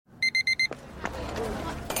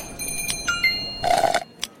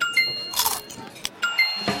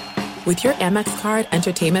With your Amex card,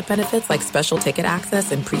 entertainment benefits like special ticket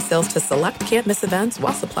access and pre-sales to select can't-miss events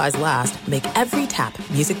while supplies last make every tap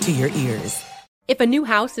music to your ears. If a new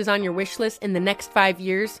house is on your wish list in the next 5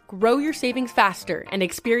 years, grow your savings faster and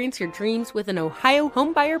experience your dreams with an Ohio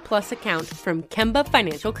Homebuyer Plus account from Kemba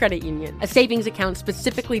Financial Credit Union. A savings account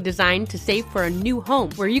specifically designed to save for a new home,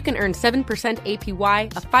 where you can earn 7%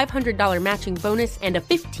 APY, a $500 matching bonus, and a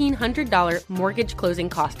 $1,500 mortgage closing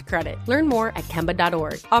cost credit. Learn more at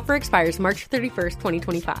Kemba.org. Offer expires March 31st,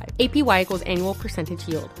 2025. APY equals annual percentage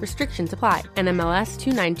yield. Restrictions apply. NMLS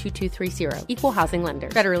 292230. Equal housing lender.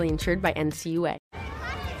 Federally insured by NCUA.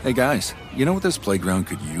 Hey guys, you know what this playground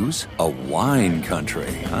could use? A wine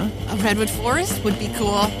country, huh? A redwood forest would be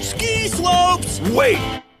cool. Ski slopes! Wait!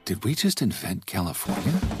 Did we just invent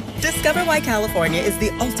California? Discover why California is the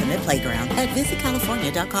ultimate playground at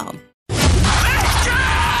visitcalifornia.com. Let's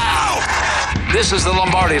go! This is the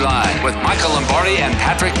Lombardi Line with Michael Lombardi and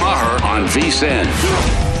Patrick Maher on VSiN.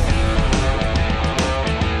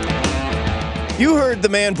 You heard the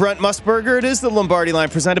man, Brent Musburger. It is the Lombardi Line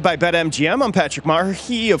presented by BetMGM. I'm Patrick Maher.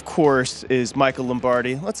 He, of course, is Michael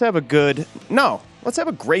Lombardi. Let's have a great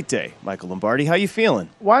day, Michael Lombardi. How you feeling?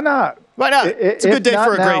 Why not? Why not? It's a good day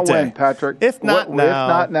for a great day. When, Patrick? If not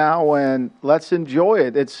now, when? Let's enjoy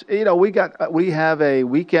it. It's we have a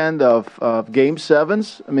weekend of Game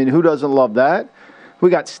 7s. I mean, who doesn't love that? We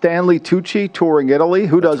got Stanley Tucci touring Italy.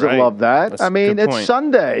 Who doesn't love that? That's it's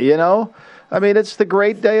Sunday, it's the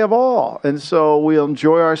great day of all. And so we'll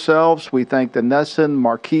enjoy ourselves. We thank the Nesson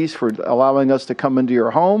Marquise for allowing us to come into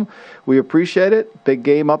your home. We appreciate it. Big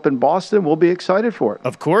game up in Boston. We'll be excited for it.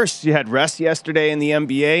 Of course. You had rest yesterday in the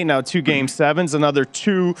NBA. Now 2 Game 7s, another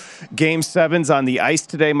 2 Game 7s on the ice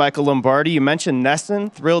today, Michael Lombardi. You mentioned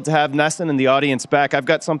Nesson. Thrilled to have Nesson and the audience back. I've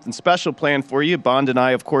got something special planned for you. Bond and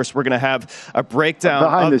I, of course, we're going to have a breakdown.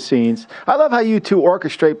 Behind the scenes. I love how you two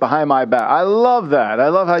orchestrate behind my back. I love that. I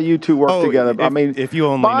love how you two work together. If you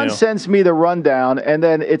only Bond knew. sends me the rundown, and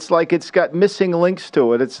then it's like it's got missing links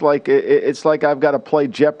to it. It's like I've got to play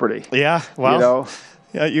Jeopardy. Yeah, well,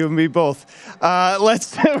 yeah, you and me both.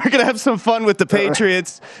 We're gonna have some fun with the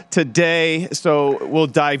Patriots today, so we'll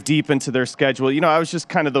dive deep into their schedule. I was just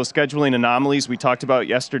kind of those scheduling anomalies we talked about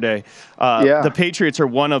yesterday. The Patriots are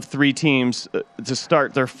one of 3 teams to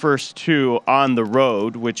start their first 2 on the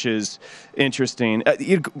road, which is interesting.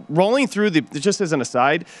 Rolling through just as an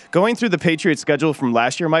aside, going through the Patriots schedule from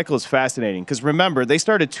last year, Michael, is fascinating because remember they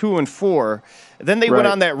started 2-4, then they went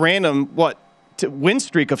on that random win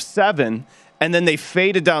streak of 7. And then they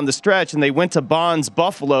faded down the stretch, and they went to Bond's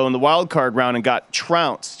Buffalo in the wild card round and got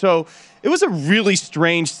trounced. So it was a really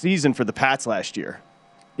strange season for the Pats last year.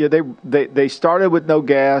 Yeah, they started with no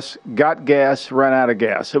gas, got gas, ran out of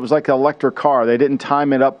gas. It was like an electric car. They didn't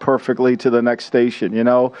time it up perfectly to the next station,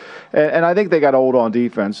 And I think they got old on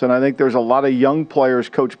defense. And I think there's a lot of young players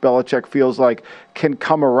Coach Belichick feels like can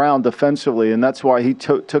come around defensively. And that's why he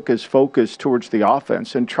took his focus towards the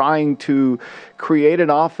offense and trying to create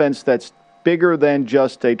an offense that's bigger than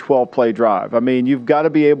just a 12-play drive. I mean, you've got to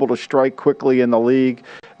be able to strike quickly in the league,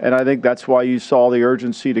 and I think that's why you saw the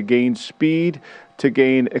urgency to gain speed, to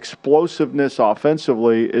gain explosiveness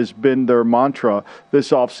offensively has been their mantra this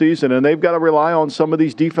offseason, and they've got to rely on some of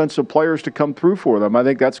these defensive players to come through for them. I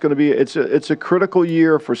think that's going to be it's a critical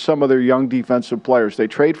year for some of their young defensive players. They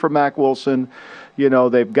trade for Mack Wilson.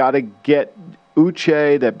 They've got to get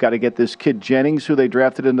Uche, they've got to get this kid Jennings, who they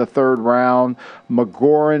drafted in the 3rd round,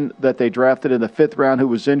 McGoran, that they drafted in the 5th round, who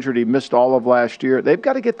was injured. He missed all of last year. They've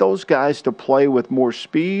got to get those guys to play with more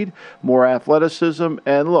speed, more athleticism.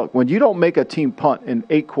 And look, when you don't make a team punt in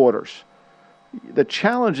 8 quarters, the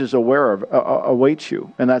challenge is awaits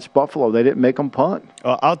you, and that's Buffalo. They didn't make them punt.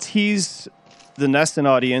 I'll tease the Nesson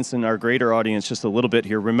audience and our greater audience just a little bit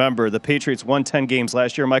here. Remember, the Patriots won 10 games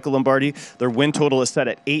last year, Michael Lombardi. Their win total is set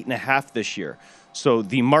at 8.5 this year. So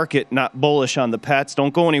the market not bullish on the Pats.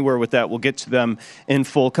 Don't go anywhere with that. We'll get to them in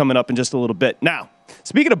full coming up in just a little bit. Now,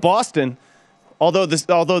 speaking of Boston, although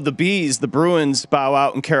the Bruins bow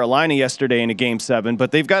out in Carolina yesterday in a Game 7,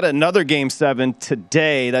 but they've got another Game 7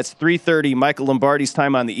 today. That's 3:30 Michael Lombardi's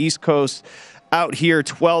time on the East Coast. Out here,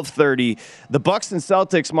 12:30. The Bucks and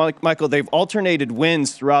Celtics, Michael, they've alternated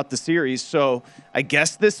wins throughout the series. So I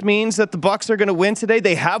guess this means that the Bucks are going to win today.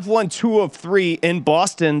 They have won 2 of 3 in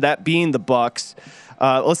Boston, that being the Bucks.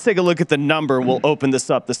 Let's take a look at the number. We'll open this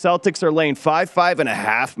up. The Celtics are laying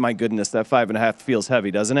 5.5. My goodness, that 5.5 feels heavy,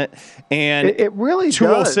 doesn't it? And it really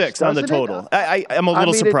 206 on the total. I'm a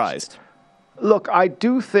little surprised. Look, I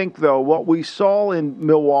do think, though, what we saw in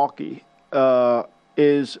Milwaukee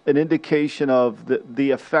is an indication of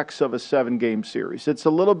the effects of a 7-game series. It's a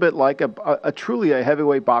little bit like a truly a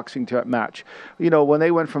heavyweight boxing match. When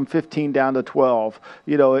they went from 15 down to 12,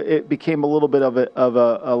 it became a little bit of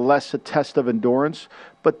a less a test of endurance.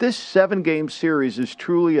 But this 7-game series is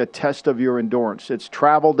truly a test of your endurance. It's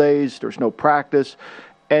travel days. There's no practice.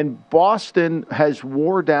 And Boston has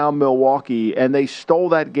wore down Milwaukee, and they stole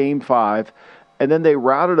that Game 5. And then they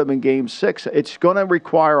routed them in Game 6. It's going to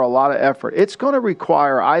require a lot of effort. It's going to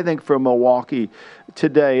require, I think, for Milwaukee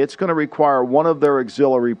today, it's going to require one of their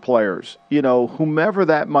auxiliary players, whomever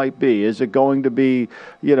that might be. Is it going to be,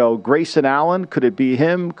 Grayson Allen? Could it be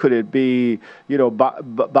him? Could it be,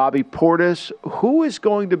 Bobby Portis? Who is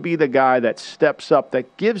going to be the guy that steps up,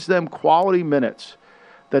 that gives them quality minutes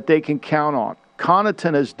that they can count on?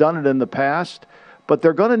 Connaughton has done it in the past. But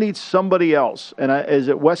they're going to need somebody else. And is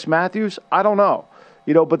it Wes Matthews? I don't know.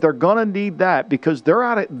 But they're going to need that because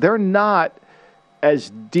they're not as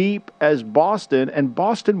deep as Boston, and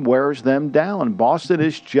Boston wears them down. Boston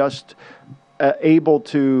is just able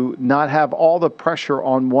to not have all the pressure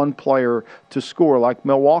on one player to score like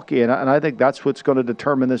Milwaukee, and I think that's what's going to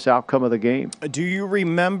determine this outcome of the game. Do you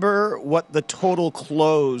remember what the total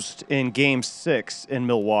closed in Game 6 in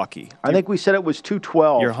Milwaukee? I think we said it was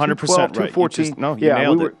 212. You're 100% right. 214. You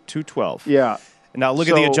nailed it. 212. Yeah. Now look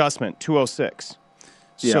at the adjustment, 206.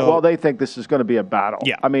 Yeah, well, they think this is going to be a battle.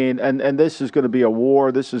 Yeah. I mean, and this is going to be a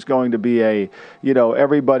war. This is going to be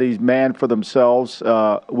everybody's man for themselves.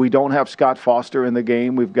 We don't have Scott Foster in the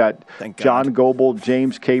game. We've got John Goble,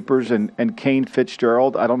 James Capers, and Kane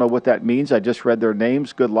Fitzgerald. I don't know what that means. I just read their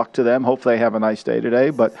names. Good luck to them. Hopefully they have a nice day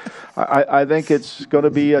today. But I think it's going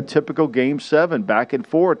to be a typical Game 7, back and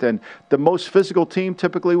forth. And the most physical team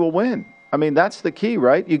typically will win. I mean, that's the key,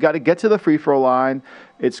 right? You got to get to the free throw line.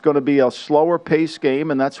 It's going to be a slower pace game,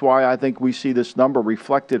 and that's why I think we see this number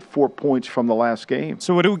reflected 4 points from the last game.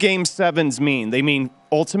 So what do Game 7s mean? They mean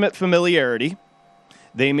ultimate familiarity.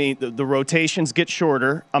 They mean the rotations get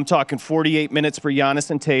shorter. I'm talking 48 minutes for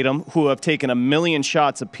Giannis and Tatum, who have taken 1 million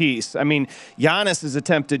shots apiece. I mean, Giannis has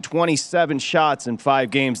attempted 27 shots in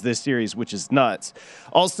 5 games this series, which is nuts.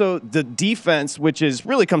 Also, the defense, which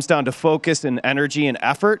really comes down to focus and energy and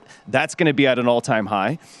effort, that's going to be at an all-time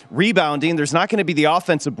high. Rebounding, there's not going to be the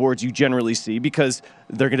offensive boards you generally see because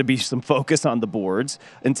there's going to be some focus on the boards.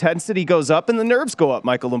 Intensity goes up and the nerves go up,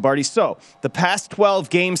 Michael Lombardi. So the past 12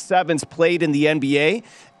 Game 7s played in the NBA,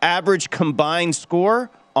 average combined score,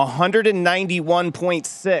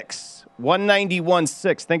 191.6.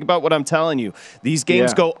 191.6. Think about what I'm telling you. These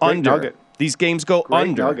games go under. Nugget. These games go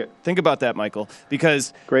under. Nugget. Think about that, Michael,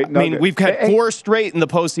 because nugget. We've had 4 straight in the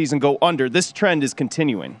postseason go under. This trend is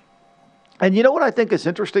continuing. And you know what I think is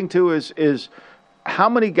interesting, too, is how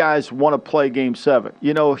many guys want to play Game 7?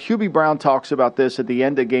 Hubie Brown talks about this at the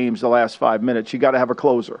end of games, the last 5 minutes. You got to have a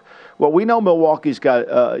closer. Well, we know Milwaukee's got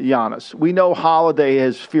Giannis. We know Holiday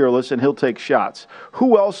is fearless, and he'll take shots.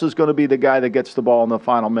 Who else is going to be the guy that gets the ball in the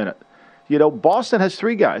final minute? Boston has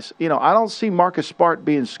 3 guys. I don't see Marcus Smart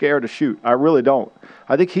being scared to shoot. I really don't.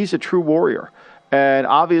 I think he's a true warrior. And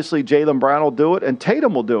obviously Jaylen Brown will do it, and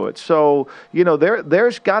Tatum will do it. So,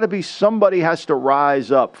 there's got to be somebody has to rise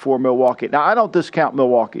up for Milwaukee. Now, I don't discount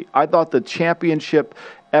Milwaukee. I thought the championship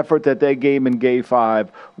effort that they gave in Game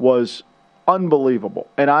 5 was unbelievable.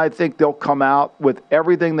 And I think they'll come out with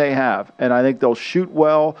everything they have. And I think they'll shoot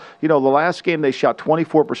well. The last game they shot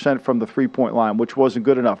 24% from the three-point line, which wasn't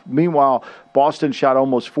good enough. Meanwhile, Boston shot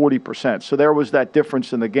almost 40%. So there was that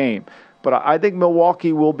difference in the game. But I think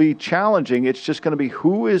Milwaukee will be challenging. It's just going to be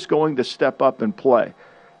who is going to step up and play.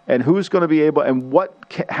 And who's going to be able, and what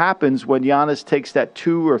happens when Giannis takes that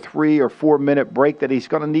 2 or 3 or 4 minute break that he's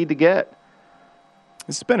going to need to get.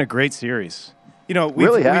 It's been a great series.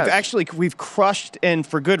 We've crushed, and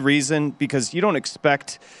for good reason, because you don't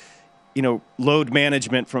expect, load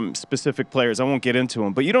management from specific players. I won't get into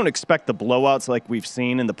them, but you don't expect the blowouts like we've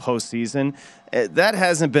seen in the postseason. That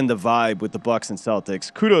hasn't been the vibe with the Bucks and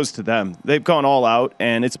Celtics. Kudos to them. They've gone all out,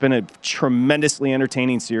 and it's been a tremendously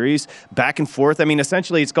entertaining series, back and forth. I mean,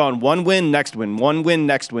 essentially, it's gone one win, next win, one win,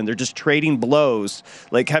 next win. They're just trading blows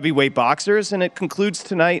like heavyweight boxers, and it concludes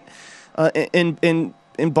tonight in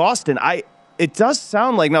Boston. It does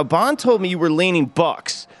sound like, now Bond told me you were leaning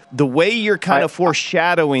Bucks. The way you're kind of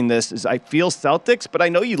foreshadowing this is I feel Celtics, but I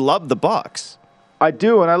know you love the Bucks. I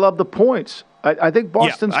do, and I love the points. I think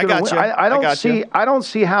Boston's going to win. I don't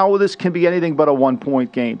see how this can be anything but a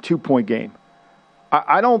 1-point game, 2-point game.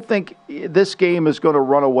 I don't think this game is going to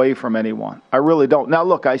run away from anyone. I really don't. Now,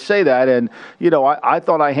 look, I say that, and, I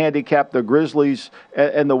thought I handicapped the Grizzlies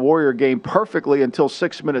and the Warrior game perfectly until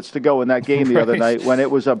 6 minutes to go in that game the other night when it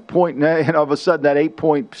was a point, and all of a sudden that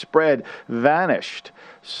 8-point spread vanished.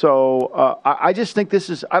 So I just think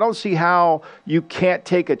I don't see how you can't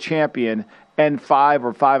take a champion and 5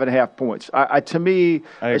 or 5.5 points. To me,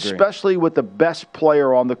 especially with the best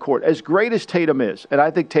player on the court, as great as Tatum is, and I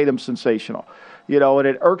think Tatum's sensational, and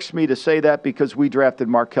it irks me to say that because we drafted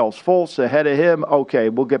Markelle Fultz ahead of him. Okay,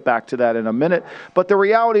 we'll get back to that in a minute. But the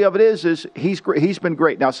reality of it is he's been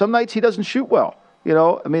great. Now, some nights he doesn't shoot well.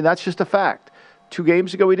 That's just a fact. 2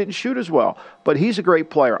 games ago, he didn't shoot as well. But he's a great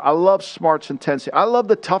player. I love Smart's intensity. I love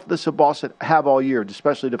the toughness of Boston have all year,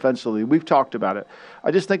 especially defensively. We've talked about it.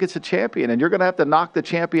 I just think it's a champion, and you're going to have to knock the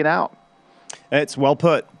champion out. It's well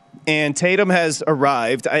put. And Tatum has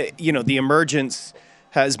arrived. The emergence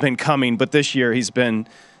has been coming, but this year he's been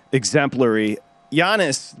exemplary.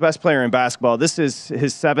 Giannis, the best player in basketball, this is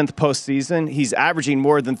his 7th postseason. He's averaging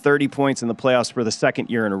more than 30 points in the playoffs for the 2nd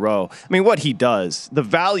year in a row. What he does, the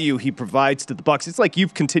value he provides to the Bucks, it's like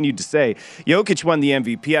you've continued to say. Jokic won the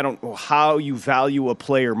MVP. I don't know how you value a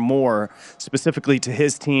player more specifically to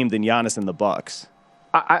his team than Giannis and the Bucks.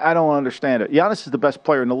 I don't understand it. Giannis is the best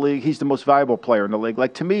player in the league. He's the most valuable player in the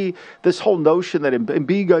league. To me, this whole notion that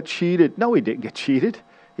Embiid got cheated. No, he didn't get cheated.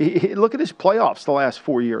 Look at his playoffs the last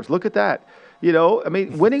 4 years. Look at that.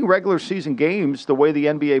 Winning regular season games the way the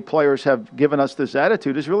NBA players have given us this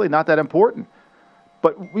attitude is really not that important.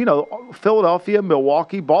 But, Philadelphia,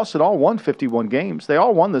 Milwaukee, Boston all won 51 games. They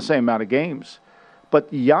all won the same amount of games.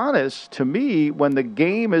 But Giannis, to me, when the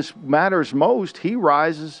game matters most, he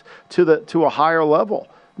rises to a higher level.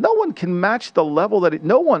 No one can match the level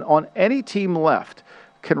no one on any team left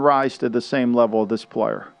can rise to the same level of this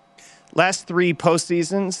player. Last 3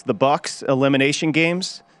 postseasons, the Bucks elimination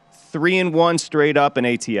games, 3-1 straight up in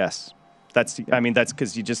ATS. That's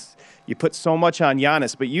because you put so much on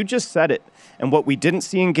Giannis, but you just said it. And what we didn't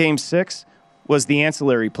see in Game 6 was the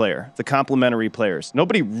ancillary player, the complementary players.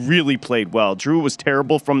 Nobody really played well. Drew was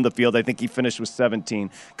terrible from the field. I think he finished with 17.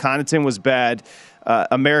 Connaughton was bad.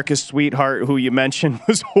 America's sweetheart, who you mentioned,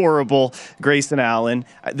 was horrible. Grayson Allen.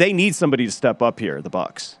 They need somebody to step up here, the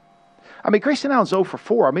Bucks. Grayson Allen's 0 for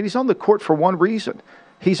 4. He's on the court for one reason.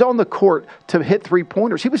 He's on the court to hit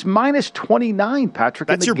 3-pointers. He was minus 29, Patrick,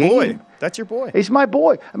 in the game. That's your boy. That's your boy. He's my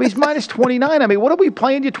boy. He's minus 29. What are we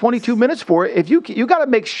playing you 22 minutes for? If you got to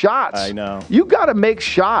make shots. I know. You got to make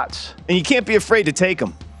shots. And you can't be afraid to take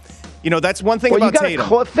them. That's one thing about Tatum. You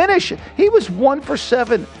got to finish. He was 1 for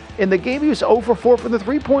 7 in the game. He was 0 for 4 from the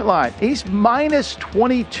 3-point line. He's minus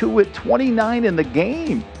 22 at 29 in the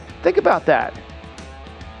game. Think about that.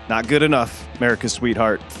 Not good enough, America's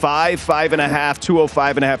sweetheart. 5.5,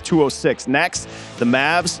 205.5, 206. Next, the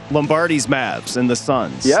Mavs, Lombardi's Mavs, and the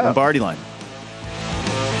Suns. Yeah. Lombardi line.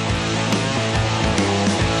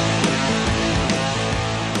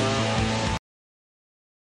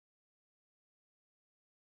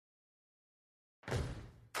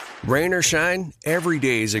 Rain or shine, every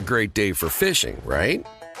day is a great day for fishing, right?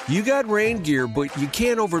 You got rain gear, but you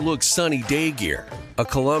can't overlook sunny day gear. A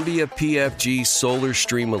Columbia PFG Solar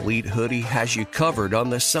Stream Elite hoodie has you covered on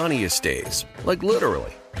the sunniest days. Like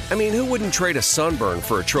literally. Who wouldn't trade a sunburn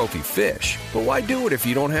for a trophy fish? But why do it if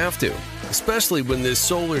you don't have to? Especially when this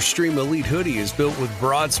Solar Stream Elite hoodie is built with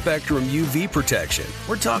broad spectrum UV protection.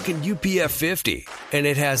 We're talking UPF 50, and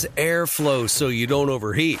it has airflow so you don't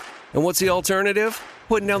overheat. And what's the alternative?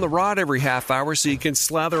 Putting down the rod every half hour so you can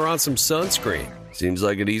slather on some sunscreen. Seems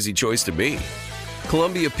like an easy choice to me.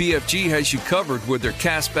 Columbia PFG has you covered with their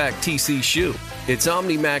Castback TC shoe. Its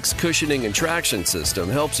OmniMax cushioning and traction system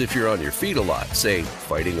helps if you're on your feet a lot, say,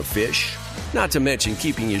 fighting a fish. Not to mention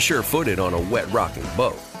keeping you sure-footed on a wet rocking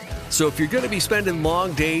boat. So if you're going to be spending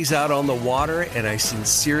long days out on the water, and I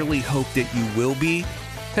sincerely hope that you will be,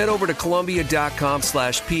 head over to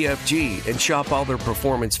Columbia.com/PFG and shop all their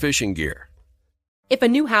performance fishing gear. If a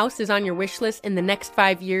new house is on your wish list in the next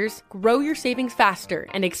 5 years, grow your savings faster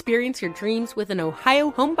and experience your dreams with an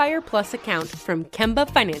Ohio Homebuyer Plus account from Kemba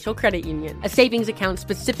Financial Credit Union. A savings account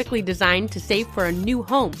specifically designed to save for a new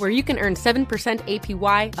home where you can earn 7%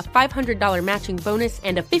 APY, a $500 matching bonus,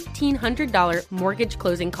 and a $1,500 mortgage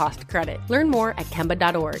closing cost credit. Learn more at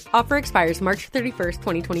Kemba.org. Offer expires March 31st,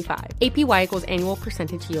 2025. APY equals annual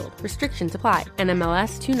percentage yield. Restrictions apply.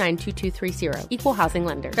 NMLS 292230. Equal housing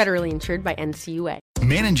lender. Federally insured by NCUA.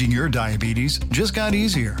 Managing your diabetes just got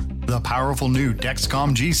easier. The powerful new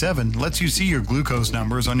Dexcom G7 lets you see your glucose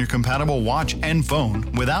numbers on your compatible watch and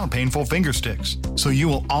phone without painful finger sticks, so you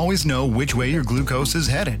will always know which way your glucose is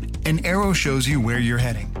headed. An arrow shows you where you're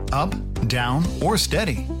heading, up, down, or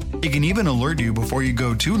steady. It can even alert you before you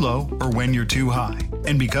go too low or when you're too high.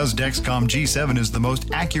 And because Dexcom G7 is the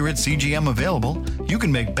most accurate CGM available, you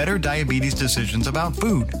can make better diabetes decisions about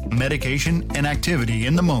food, medication, and activity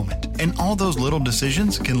in the moment. And all those little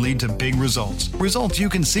decisions can lead to big results. Results you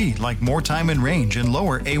can see, like more time in range and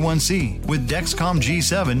lower A1C. With Dexcom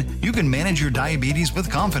G7, you can manage your diabetes with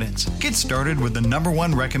confidence. Get started with the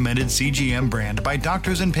 #1 recommended CGM brand by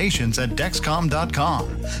doctors and patients at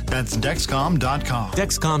Dexcom.com. That's Dexcom.com.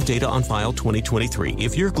 Dexcom data on file 2023.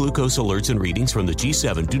 If your glucose alerts and readings from the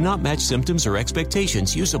G7 do not match symptoms or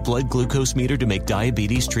expectations, use a blood glucose meter to make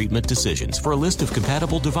diabetes treatment decisions. For a list of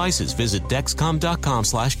compatible devices, visit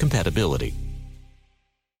Dexcom.com/compatibility.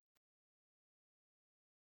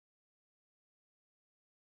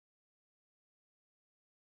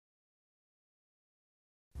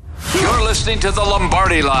 You're listening to the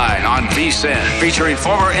Lombardi Line on VSiN, featuring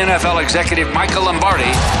former NFL executive Michael Lombardi.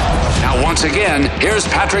 Now, once again, here's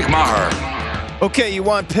Patrick Maher. Okay, you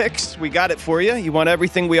want picks? We got it for you. You want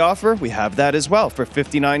everything we offer? We have that as well for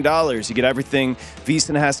 $59. You get everything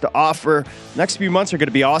VSiN has to offer. Next few months are going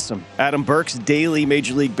to be awesome. Adam Burke's daily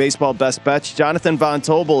Major League Baseball best bets. Jonathan Von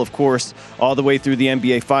Tobel, of course, all the way through the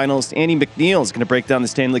NBA Finals. Andy McNeil is going to break down the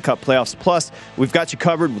Stanley Cup playoffs. Plus, we've got you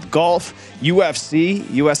covered with golf, UFC,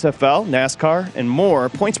 USFL, NASCAR, and more.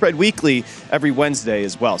 Point Spread Weekly every Wednesday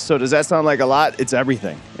as well. So does that sound like a lot? It's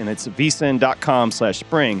everything. And it's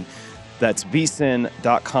vsin.com/spring. That's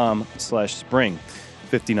vsin.com/spring.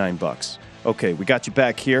 $59. Okay, we got you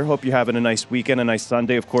back here. Hope you're having a nice weekend, a nice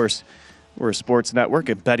Sunday. Of course, we're a sports network,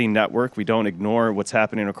 a betting network. We don't ignore what's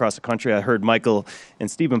happening across the country. I heard Michael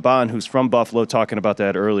and Stephen Bond, who's from Buffalo, talking about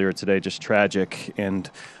that earlier today. Just tragic. And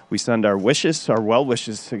we send our wishes, our well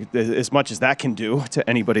wishes, as much as that can do, to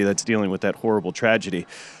anybody that's dealing with that horrible tragedy.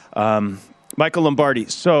 Michael Lombardi.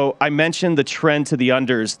 So I mentioned the trend to the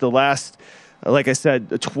unders. The last, like I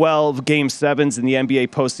said, 12 Game 7s in the NBA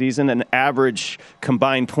postseason, an average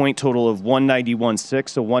combined point total of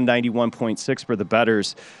 191.6, so 191.6 for the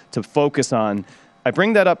bettors to focus on. I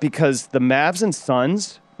bring that up because the Mavs and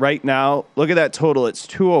Suns right now, look at that total, it's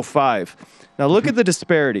 205. Now look at the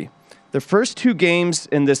disparity. The first two games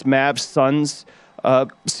in this Mavs-Suns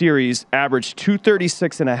series averaged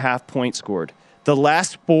 236.5 points scored. The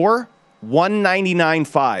last four,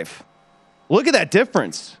 199.5. Look at that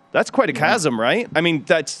difference. That's quite a chasm, right? I mean,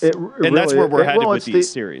 that's where we're headed with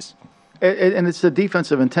these series. And it's the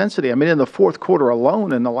defensive intensity. I mean, in the fourth quarter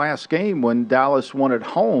alone, in the last game when Dallas won at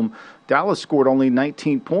home, Dallas scored only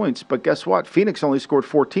 19 points. But guess what? Phoenix only scored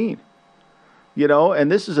 14. You know,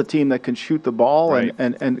 and this is a team that can shoot the ball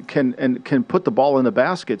and can put the ball in the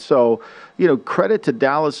basket. So, you know, credit to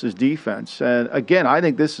Dallas's defense. And again, I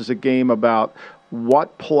think this is a game about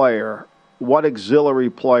what auxiliary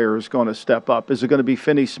player is going to step up? Is it going to be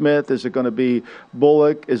Finney Smith? Is it going to be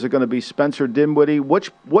Bullock? Is it going to be Spencer Dinwiddie?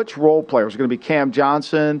 Which role players? Is it going to be Cam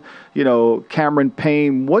Johnson? You know, Cameron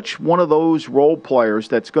Payne? Which one of those role players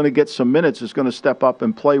that's going to get some minutes is going to step up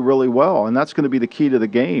and play really well? And that's going to be the key to the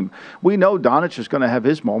game. We know Doncic is going to have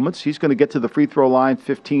his moments. He's going to get to the free throw line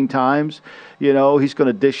 15 times. You know, he's going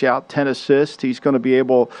to dish out 10 assists. He's going to be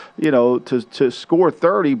able, you know, to score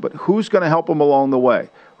 30. But who's going to help him along the way?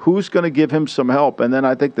 Who's going to give him some help? And then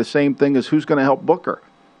I think the same thing is who's going to help Booker?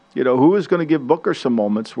 You know, who is going to give Booker some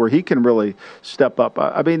moments where he can really step up?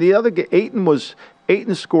 I mean, the other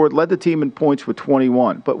Ayton scored, led the team in points with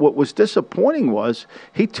 21. But what was disappointing was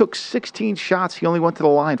he took 16 shots. He only went to the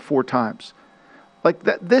line 4 times. Like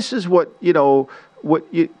that. This is what, you know,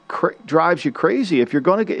 drives you crazy. If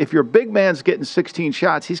your big man's getting 16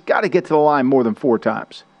 shots, he's got to get to the line more than 4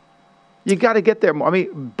 times. You got to get there more. I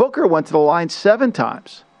mean, Booker went to the line 7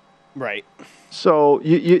 times. Right. So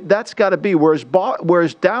that's got to be, whereas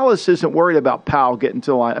Dallas isn't worried about Powell getting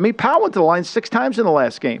to the line. I mean, Powell went to the line 6 times in the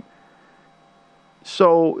last game.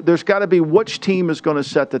 So there's got to be which team is going to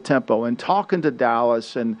set the tempo. And talking to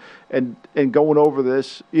Dallas and going over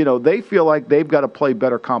this, you know, they feel like they've got to play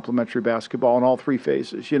better complementary basketball in all 3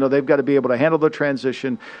 phases. You know, they've got to be able to handle the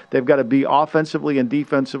transition. They've got to be offensively and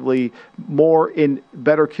defensively more in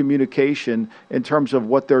better communication in terms of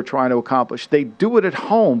what they're trying to accomplish. They do it at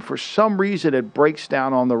home. For some reason, it breaks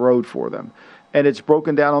down on the road for them. And it's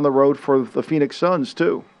broken down on the road for the Phoenix Suns,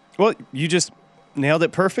 too. Well, you just nailed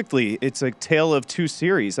it perfectly. It's a tale of 2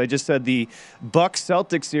 series. I just said the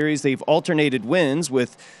Bucks-Celtics series, they've alternated wins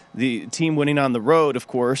with the team winning on the road, of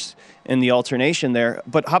course, in the alternation there.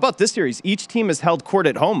 But how about this series? Each team has held court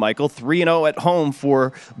at home, Michael. 3-0 at home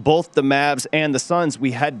for both the Mavs and the Suns.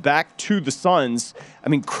 We head back to the Suns. I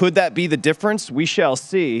mean, could that be the difference? We shall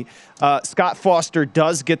see. Scott Foster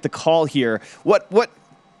does get the call here. What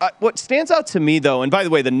what stands out to me, though, and by the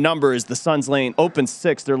way, the number is the Suns open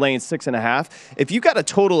 6. They're laying 6.5. If you got a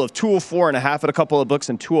total of 204.5 at a couple of books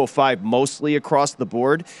and 205 mostly across the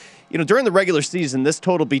board, during the regular season, this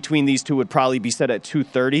total between these two would probably be set at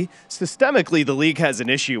 230. Systemically, the league has an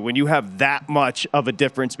issue when you have that much of a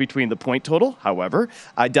difference between the point total. However,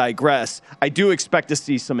 I digress. I do expect to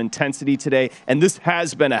see some intensity today, and this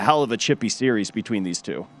has been a hell of a chippy series between these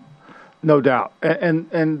two. No doubt.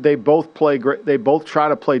 And they both play great. They both try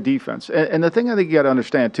to play defense. And the thing I think you got to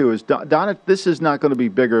understand, too, is Doncic, this is not going to be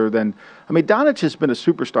bigger than – Doncic has been a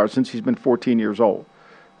superstar since he's been 14 years old.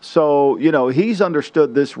 So, he's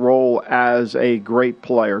understood this role as a great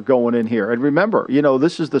player going in here. And remember,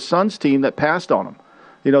 this is the Suns team that passed on him.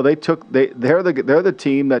 They're the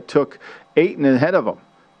team that took Ayton ahead of them.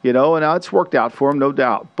 And now it's worked out for him, no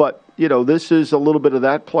doubt. But, this is a little bit of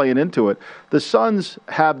that playing into it. The Suns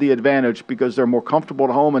have the advantage because they're more comfortable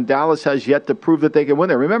at home, and Dallas has yet to prove that they can win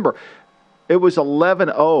there. Remember, it was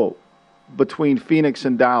 11-0 between Phoenix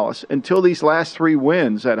and Dallas. Until these last 3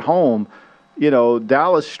 wins at home,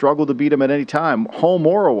 Dallas struggled to beat them at any time, home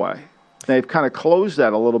or away. They've kind of closed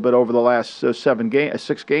that a little bit over the last 6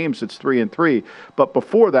 games. It's 3-3. But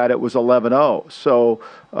before that, it was 11-0. So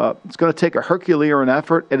it's going to take a Herculean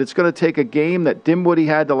effort, and it's going to take a game that Dinwiddie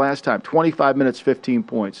had the last time, 25 minutes, 15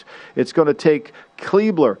 points. It's going to take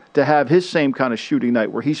Kleebler to have his same kind of shooting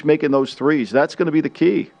night where he's making those threes. That's going to be the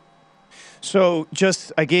key. So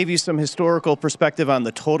I gave you some historical perspective on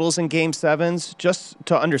the totals in Game 7s. Just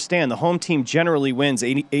to understand, the home team generally wins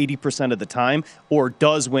 80% of the time or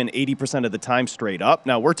does win 80% of the time straight up.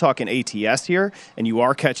 Now, we're talking ATS here, and you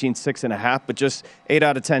are catching 6.5, but just 8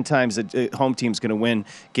 out of 10 times the home team's going to win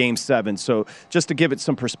Game 7. So just to give it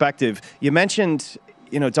some perspective, you mentioned,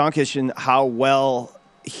 Doncic and how well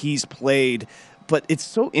he's played. But it's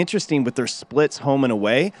so interesting with their splits home and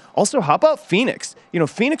away. Also, how about Phoenix?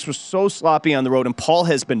 Phoenix was so sloppy on the road, and Paul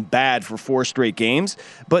has been bad for 4 straight games.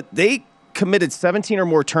 But they committed 17 or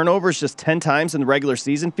more turnovers just 10 times in the regular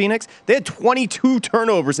season, Phoenix. They had 22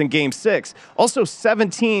 turnovers in Game 6. Also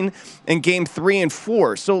 17 in Game 3 and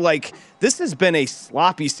 4. So, this has been a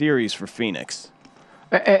sloppy series for Phoenix.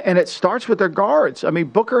 And it starts with their guards.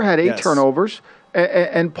 Booker had 8 turnovers.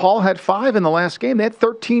 And Paul had 5 in the last game. They had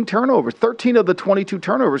 13 turnovers. 13 of the 22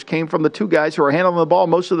 turnovers came from the 2 guys who are handling the ball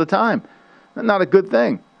most of the time. Not a good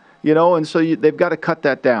thing, and so they've got to cut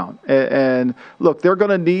that down. And look, they're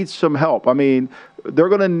going to need some help. They're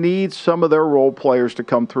going to need some of their role players to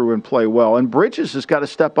come through and play well. And Bridges has got to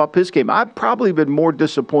step up his game. I've probably been more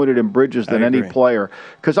disappointed in Bridges than any player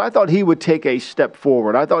because I thought he would take a step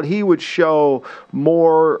forward. I thought he would show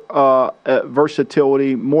more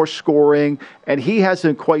versatility, more scoring, and he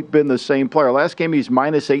hasn't quite been the same player. Last game, he's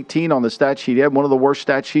minus 18 on the stat sheet. He had one of the worst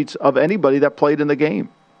stat sheets of anybody that played in the game.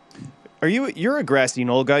 You're a grassy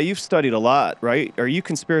knoll guy. You've studied a lot, right? Are you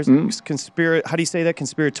how do you say that?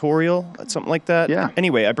 Conspiratorial? Something like that? Yeah.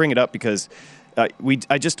 Anyway, I bring it up because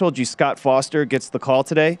I just told you Scott Foster gets the call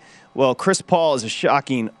today. Well, Chris Paul is a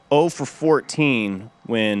shocking 0 for 14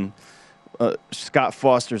 when Scott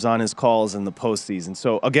Foster's on his calls in the postseason.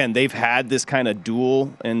 So, again, they've had this kind of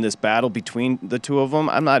duel and this battle between the two of them.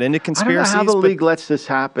 I'm not into conspiracies. I don't know how the league lets this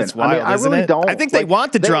happen. It's wild, I really don't. I think they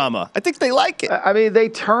want the drama. I think they like it. They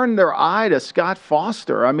turn their eye to Scott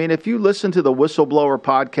Foster. If you listen to the Whistleblower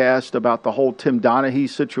podcast about the whole Tim Donaghy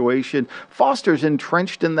situation, Foster's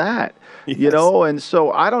entrenched in that. Yes. And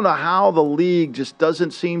so I don't know how the league just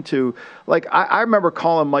doesn't seem to, I remember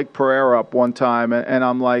calling Mike Pereira up one time, and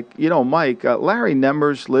I'm like, Mike, Larry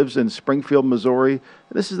Nembers lives in Springfield, Missouri.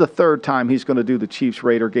 This is the 3rd time he's going to do the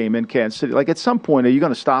Chiefs-Raider game in Kansas City. At some point, are you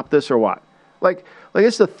going to stop this or what?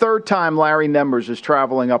 It's the 3rd time Larry Nembers is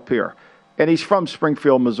traveling up here, and he's from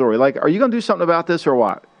Springfield, Missouri. Are you going to do something about this or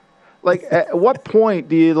what? At what point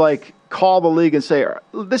do you, call the league and say,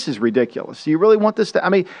 this is ridiculous? Do you really want this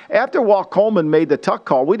to... after Walt Coleman made the Tuck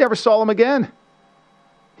call, we never saw him again.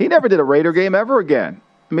 He never did a Raider game ever again.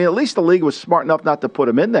 At least the league was smart enough not to put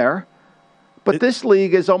him in there. But this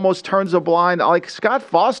league is almost turns a blind... Scott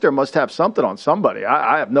Foster must have something on somebody.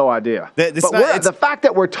 I have no idea. The fact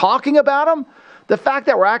that we're talking about him, the fact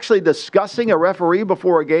that we're actually discussing a referee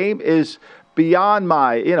before a game is... beyond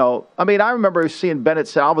my, I remember seeing Bennett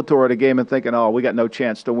Salvatore at a game and thinking, oh, we got no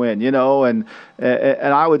chance to win, and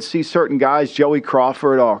I would see certain guys, Joey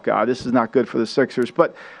Crawford, oh, God, this is not good for the Sixers.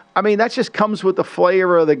 But, that just comes with the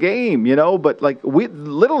flavor of the game, But,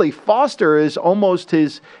 Foster is almost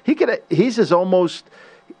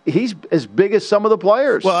he's as big as some of the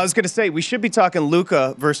players. Well, I was going to say, we should be talking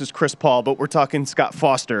Luka versus Chris Paul, but we're talking Scott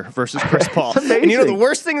Foster versus Chris Paul. Amazing. And the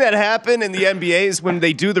worst thing that happened in the NBA is when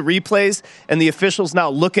they do the replays and the officials now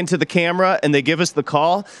look into the camera and they give us the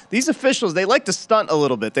call. These officials, they like to stunt a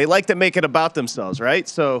little bit. They like to make it about themselves, right?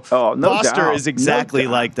 So Foster is exactly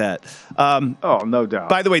like that. No doubt.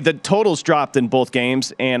 By the way, the totals dropped in both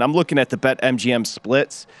games, and I'm looking at the BetMGM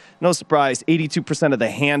splits. No surprise, 82% of the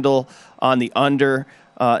handle on the under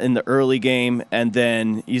in the early game, and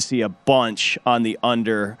then you see a bunch on the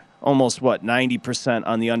under, almost 90%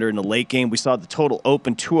 on the under in the late game. We saw the total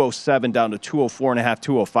open 207 down to 204.5,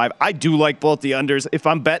 205. I do like both the unders. If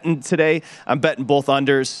I'm betting today, I'm betting both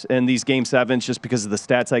unders in these game sevens just because of the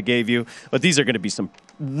stats I gave you. But these are going to be some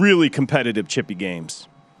really competitive, chippy games.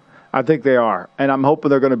 I think they are, and I'm hoping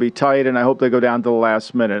they're going to be tight, and I hope they go down to the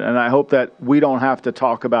last minute, and I hope that we don't have to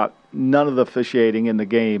talk about none of the officiating in the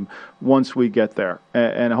game once we get there,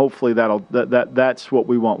 and hopefully that's what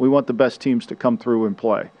we want. We want the best teams to come through and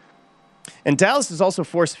play. And Dallas has also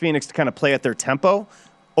forced Phoenix to kind of play at their tempo.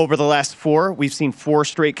 Over the last 4, we've seen 4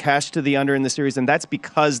 straight cash to the under in the series, and that's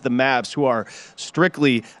because the Mavs, who are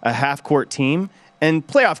strictly a half-court team, and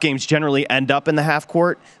playoff games generally end up in the half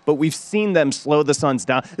court, but we've seen them slow the Suns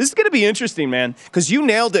down. This is going to be interesting, man, because you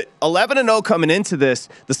nailed it. 11-0 coming into this.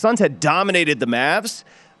 The Suns had dominated the Mavs,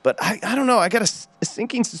 but I don't know. I got a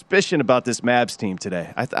sinking suspicion about this Mavs team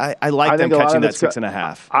today. I like them catching that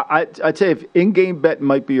 6.5. I'd say if in-game bet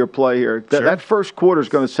might be your play here. That first quarter is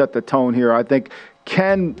going to set the tone here. I think,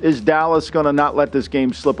 is Dallas going to not let this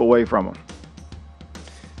game slip away from them?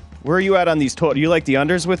 Where are you at on these total? Do you like the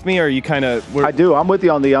unders with me, or are you kind of... I do. I'm with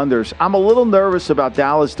you on the unders. I'm a little nervous about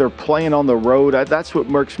Dallas. They're playing on the road. That's what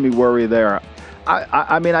makes me worry there.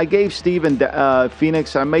 I mean, I gave Steven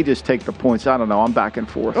Phoenix. I may just take the points. I don't know. I'm back and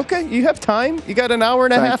forth. Okay, you have time. You got an hour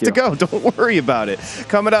and a half to go. Don't worry about it.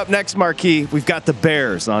 Coming up next, Marquis, we've got the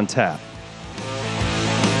Bears on tap.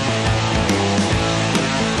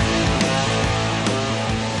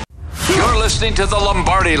 You're listening to the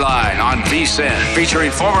Lombardi Line on VSiN,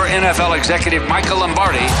 featuring former NFL executive Michael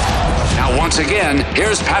Lombardi. Now, once again,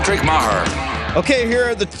 here's Patrick Maher. Okay, here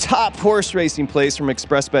are the top horse racing plays from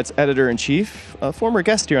ExpressBet's editor-in-chief, a former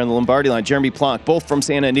guest here on the Lombardi Line, Jeremy Plonk, both from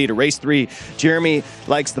Santa Anita. Race 3, Jeremy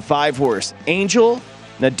likes the 5-horse Angel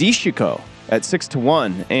Nadeshiko at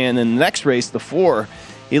 6-1, and in the next race, the 4,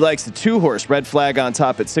 he likes the 2-horse Red Flag on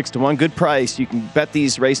top at 6-1. Good price. You can bet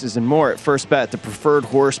these races and more at First Bet, the preferred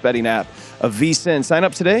horse betting app of VSiN. Sign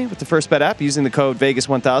up today with the First Bet app using the code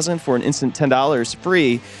Vegas1000 for an instant $10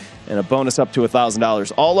 free and a bonus up to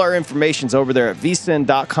 $1,000. All our information's over there at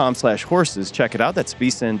vsin.com/horses. Check it out. That's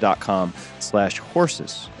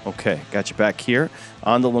vsin.com/horses. Okay, got you back here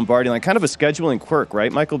on the Lombardi Line. Kind of a scheduling quirk, right,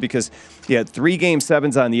 Michael? Because you had 3 Game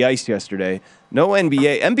 7s on the ice yesterday. No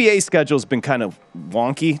NBA. NBA schedule's been kind of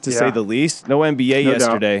wonky, to say the least. No NBA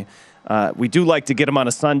yesterday. We do like to get them on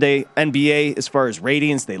a Sunday. NBA, as far as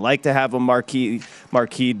ratings, they like to have them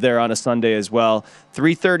marqueed there on a Sunday as well.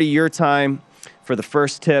 3:30 your time for the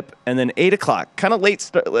first tip, and then 8 o'clock. Kind of late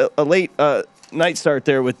night start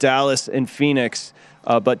there with Dallas and Phoenix,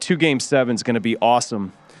 but 2 Game 7 is going to be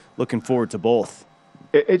awesome. Looking forward to both.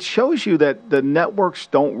 It shows you that the networks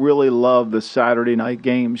don't really love the Saturday night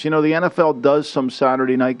games. You know, the NFL does some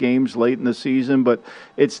Saturday night games late in the season, but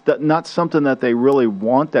it's not something that they really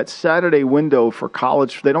want. That Saturday window for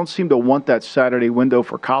college, they don't seem to want that Saturday window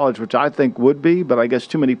for college, which I think would be, but I guess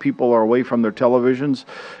too many people are away from their televisions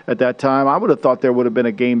at that time. I would have thought there would have been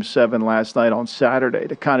a Game 7 last night on Saturday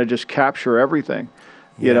to kind of just capture everything.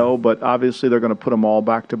 You know, but obviously they're going to put them all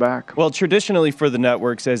back to back. Well, traditionally for the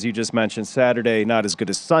networks, as you just mentioned, Saturday not as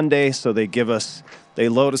good as Sunday, so they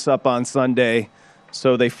load us up on Sunday,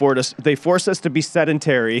 so they force us to be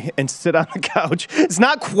sedentary and sit on the couch. It's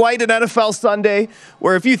not quite an NFL Sunday,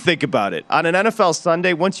 where if you think about it, on an NFL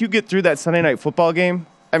Sunday, once you get through that Sunday night football game,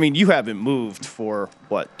 I mean, you haven't moved for,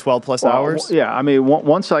 12-plus hours? Yeah, I mean,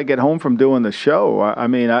 once I get home from doing the show,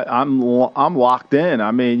 I'm locked in.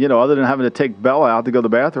 I mean, other than having to take Bella out to go to the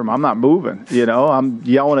bathroom, I'm not moving. I'm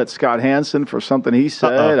yelling at Scott Hansen for something he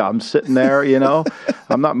said. I'm sitting there,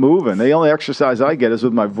 I'm not moving. The only exercise I get is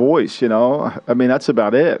with my voice, I mean, that's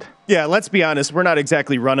about it. Yeah, let's be honest. We're not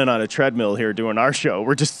exactly running on a treadmill here doing our show.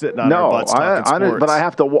 We're just sitting on our butts talking sports. But I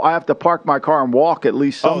have to park my car and walk at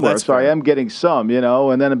least somewhere. So I am getting some,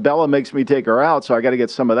 and then Bella makes me take her out, so I got to get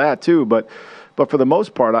some of that too. But for the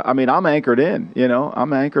most part, I mean, I'm anchored in.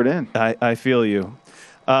 I'm anchored in. I feel you.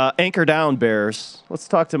 Anchor down, Bears. Let's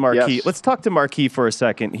talk to Marquis. Yes. Let's talk to Marquis for a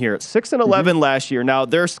second here. 6-11 last year. Now,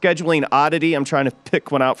 their scheduling oddity, I'm trying to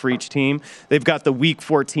pick one out for each team. They've got the Week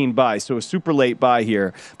 14 bye, so a super late bye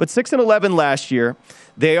here. But 6-11 last year.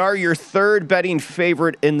 They are your third betting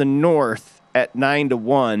favorite in the North at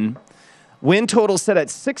 9-1. Win total set at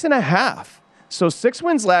 6.5. So 6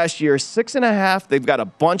 wins last year, 6.5. They've got a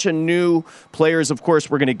bunch of new players, of course,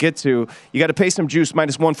 we're going to get to. You got to pay some juice,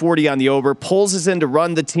 minus 140 on the over. Poles is in to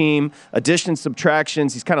run the team, additions,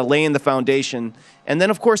 subtractions. He's kind of laying the foundation. And then,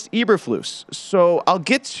 of course, Eberflus. So I'll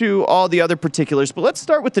get to all the other particulars, but let's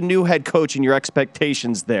start with the new head coach and your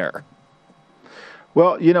expectations there.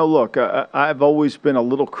 Well, look, I've always been a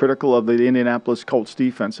little critical of the Indianapolis Colts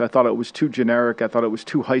defense. I thought it was too generic. I thought it was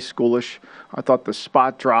too high schoolish. I thought the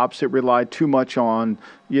spot drops, it relied too much on,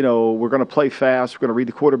 we're going to play fast, we're going to read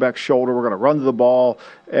the quarterback's shoulder, we're going to run to the ball,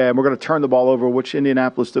 and we're going to turn the ball over, which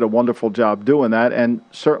Indianapolis did a wonderful job doing that. And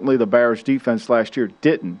certainly the Bears defense last year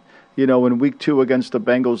didn't. In week 2 against the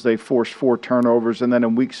Bengals, they forced 4 turnovers, and then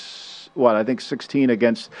in I think 16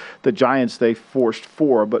 against the Giants, they forced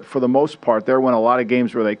 4. But for the most part, there went a lot of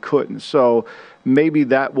games where they couldn't. So maybe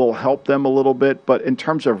that will help them a little bit. But in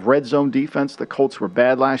terms of red zone defense, the Colts were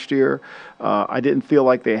bad last year. I didn't feel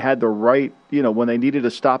like they had the right, when they needed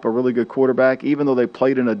to stop a really good quarterback, even though they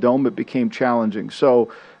played in a dome, it became challenging.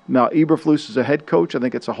 So now Eberflus is a head coach. I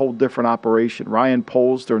think it's a whole different operation. Ryan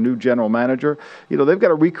Poles, their new general manager, they've got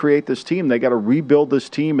to recreate this team. They got to rebuild this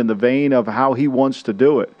team in the vein of how he wants to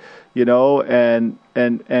do it. And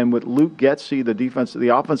with Luke Getsy,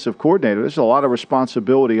 the offensive coordinator, there's a lot of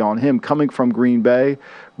responsibility on him coming from Green Bay,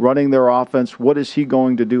 running their offense. What is he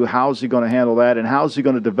going to do? How is he going to handle that? And how is he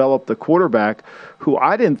going to develop the quarterback, who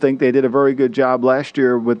I didn't think they did a very good job last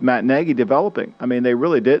year with Matt Nagy developing. I mean, they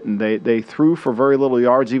really didn't. They threw for very little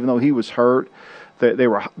yards, even though he was hurt.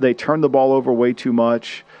 They turned the ball over way too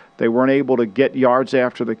much. They weren't able to get yards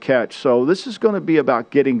after the catch. So this is going to be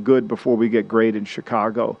about getting good before we get great in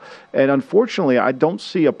Chicago. And unfortunately, I don't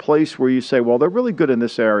see a place where you say, well, they're really good in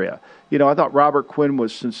this area. I thought Robert Quinn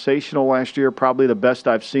was sensational last year, probably the best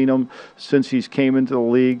I've seen him since he's came into the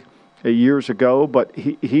league years ago, but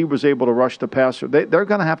he was able to rush the passer. They're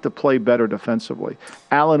going to have to play better defensively.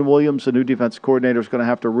 Alan Williams, the new defense coordinator, is going to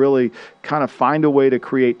have to really kind of find a way to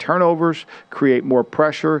create turnovers, create more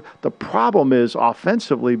pressure. The problem is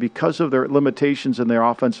offensively, because of their limitations in their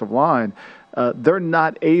offensive line, they're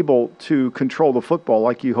not able to control the football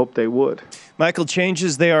like you hope they would. Michael,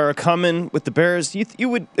 changes, they are coming with the Bears. You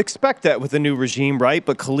would expect that with a new regime, right?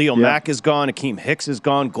 But Khalil Mack is gone, Akeem Hicks is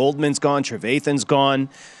gone, Goldman's gone, Trevathan's gone.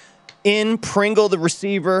 In Pringle, the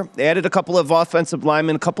receiver, they added a couple of offensive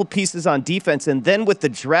linemen, a couple pieces on defense, and then with the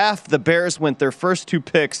draft, the Bears went their first 2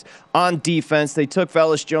 picks on defense. They took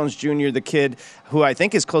Velus Jones Jr., the kid who I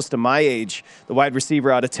think is close to my age, the wide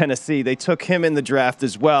receiver out of Tennessee. They took him in the draft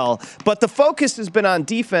as well. But the focus has been on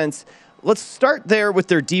defense. Let's start there with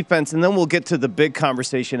their defense, and then we'll get to the big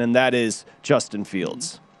conversation, and that is Justin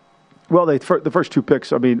Fields. Well, the first 2 picks,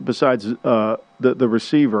 besides the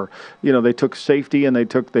receiver, they took safety, and they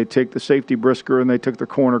take the safety Brisker, and they took the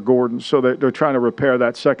corner Gordon. So they're trying to repair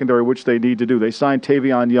that secondary, which they need to do. They signed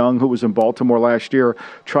Tavion Young, who was in Baltimore last year,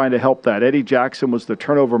 trying to help that. Eddie Jackson was the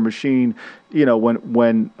turnover machine, when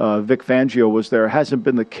Vic Fangio was there. It hasn't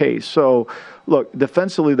been the case. So, look,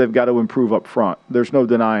 defensively, they've got to improve up front. There's no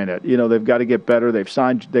denying it. They've got to get better.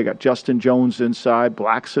 They got Justin Jones inside,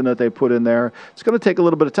 Blackson that they put in there. It's going to take a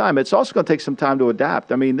little bit of time. It's also going to take some time to adapt.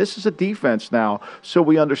 This is a defense now, so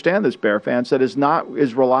we understand this, Bear fans, that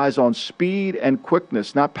relies on speed and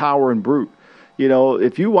quickness, not power and brute.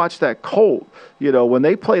 If you watch that Colt, when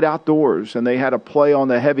they played outdoors and they had to play on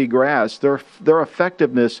the heavy grass, their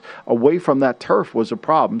effectiveness away from that turf was a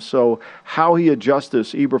problem. So how he adjusts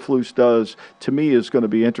this, Eberflus does, to me is going to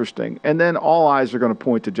be interesting. And then all eyes are going to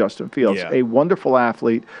point to Justin Fields, a wonderful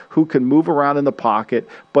athlete who can move around in the pocket,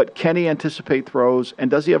 but can he anticipate throws, and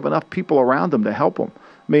does he have enough people around him to help him?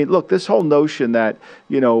 Look, this whole notion that,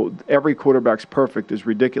 every quarterback's perfect is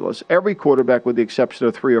ridiculous. Every quarterback, with the exception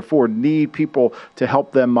of 3 or 4, need people to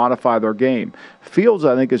help them modify their game. Fields,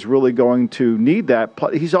 I think, is really going to need that.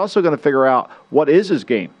 He's also going to figure out what is his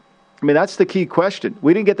game. That's the key question.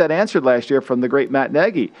 We didn't get that answered last year from the great Matt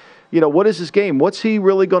Nagy. What is his game? What's he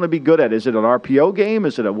really going to be good at? Is it an RPO game?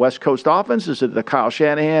 Is it a West Coast offense? Is it the Kyle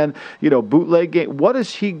Shanahan, bootleg game? What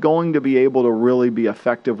is he going to be able to really be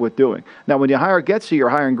effective with doing? Now, when you hire Getsy, you're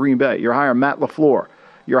hiring Green Bay. You're hiring Matt LaFleur.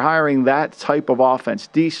 You're hiring that type of offense,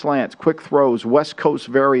 D-slants, quick throws, West Coast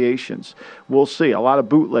variations. We'll see. A lot of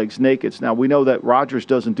bootlegs, nakeds. Now, we know that Rodgers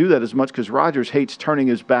doesn't do that as much because Rodgers hates turning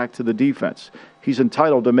his back to the defense. He's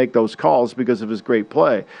entitled to make those calls because of his great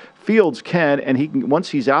play. Fields can, and he can, once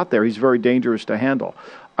he's out there, he's very dangerous to handle.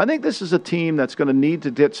 I think this is a team that's going to need to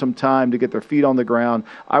get some time to get their feet on the ground.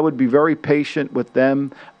 I would be very patient with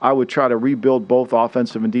them. I would try to rebuild both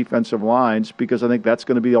offensive and defensive lines because I think that's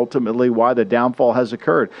going to be ultimately why the downfall has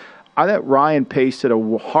occurred. I think Ryan Pace did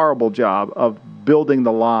a horrible job of building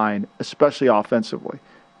the line, especially offensively.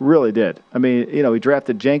 Really did. I mean, he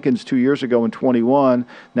drafted Jenkins 2 years ago in 21.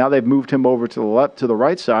 Now they've moved him over to the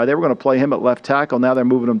right side. They were going to play him at left tackle. Now they're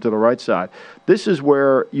moving him to the right side. This is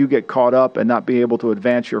where you get caught up and not be able to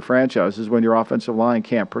advance your franchise, is when your offensive line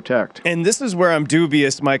can't protect. And this is where I'm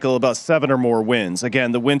dubious, Michael, about 7 or more wins.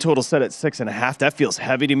 Again, the win total set at 6.5. That feels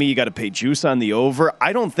heavy to me. You got to pay juice on the over.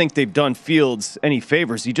 I don't think they've done Fields any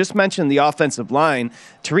favors. You just mentioned the offensive line.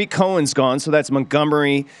 Tariq Cohen's gone, so that's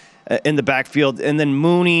Montgomery in the backfield, and then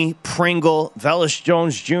Mooney, Pringle, Velus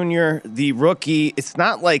Jones Jr., the rookie. It's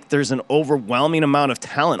not like there's an overwhelming amount of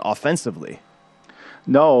talent offensively.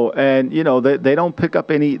 No, and, they don't pick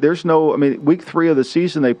up any – week 3 of the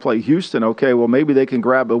season they play Houston. Okay, well, maybe they can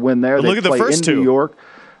grab a win there. But look at the first two. New York.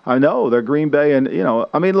 I know, they're Green Bay, and,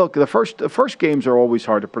 look, the first games are always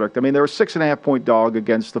hard to predict. I mean, they're a 6.5-point dog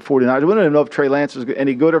against the 49ers. We don't even know if Trey Lance is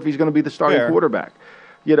any good or if he's going to be the starting quarterback.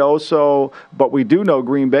 But we do know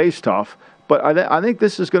Green Bay's tough. But I think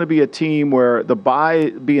this is going to be a team where the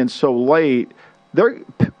bye being so late,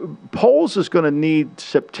 Poles is going to need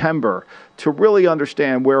September to really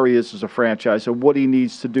understand where he is as a franchise and what he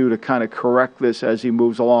needs to do to kind of correct this as he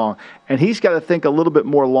moves along. And he's got to think a little bit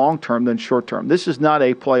more long-term than short-term. This is not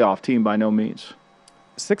a playoff team by no means.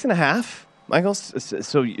 6.5, Michael?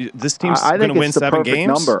 So this team's going to win 7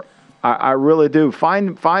 games? Number. I really do.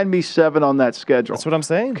 Find me 7 on that schedule. That's what I'm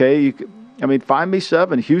saying. Okay, find me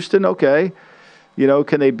 7. Houston, okay.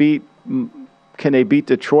 Can they beat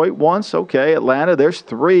Detroit once? Okay. Atlanta, there's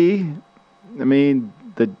 3.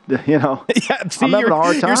 Yeah, see, I'm having a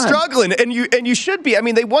hard time. You're struggling, and you should be. I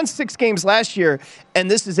mean, they won 6 games last year,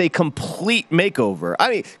 and this is a complete makeover.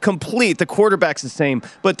 I mean, complete. The quarterback's the same,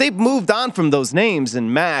 but they've moved on from those names,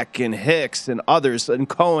 and Mack and Hicks and others and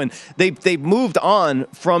Cohen. They've moved on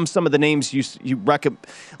from some of the names you recommend.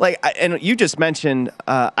 And you just mentioned.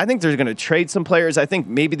 I think they're going to trade some players. I think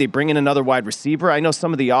maybe they bring in another wide receiver. I know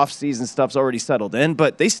some of the offseason stuff's already settled in,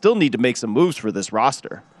 but they still need to make some moves for this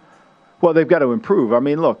roster. Well, they've got to improve. I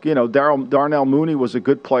mean, look, Darnell Mooney was a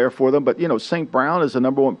good player for them, but, St. Brown is a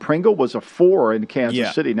number 1. Pringle was a 4 in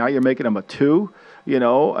Kansas City. Now you're making him a 2.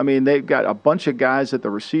 They've got a bunch of guys at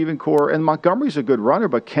the receiving core, and Montgomery's a good runner,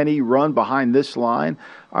 but can he run behind this line?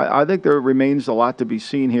 I think there remains a lot to be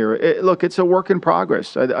seen here. It's a work in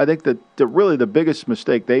progress. I think that really the biggest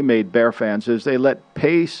mistake they made, Bear fans, is they let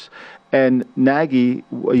Pace and Nagy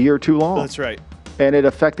a year too long. That's right. And it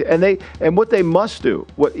affected, and what they must do,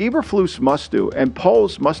 what Eberflus must do, and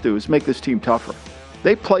Poles must do, is make this team tougher.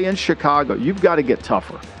 They play in Chicago. You've got to get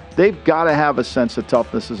tougher. They've got to have a sense of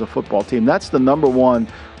toughness as a football team. That's the number 1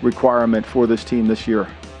 requirement for this team this year.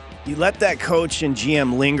 You let that coach and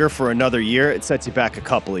GM linger for another year, it sets you back a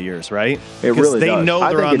couple of years, right? It really does. They know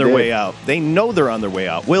they're on their way out. They know they're on their way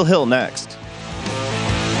out. Will Hill next.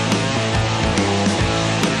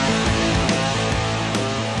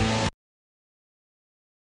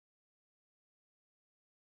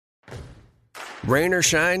 Rain or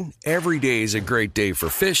shine, every day is a great day for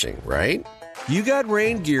fishing, right? You got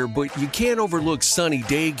rain gear, but you can't overlook sunny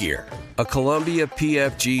day gear. A Columbia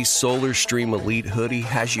PFG Solar Stream Elite hoodie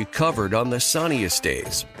has you covered on the sunniest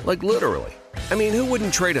days. Like literally. I mean, who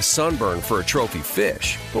wouldn't trade a sunburn for a trophy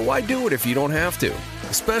fish? But why do it if you don't have to?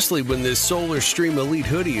 Especially when this Solar Stream Elite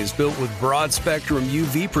hoodie is built with broad spectrum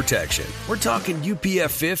UV protection. We're talking UPF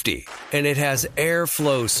 50, and it has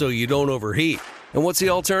airflow so you don't overheat. And what's the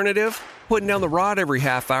alternative? Putting down the rod every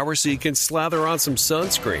half hour so you can slather on some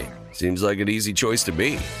sunscreen. Seems like an easy choice to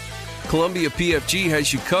me. Columbia PFG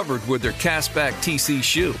has you covered with their Castback TC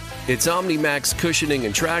shoe. Its OmniMax cushioning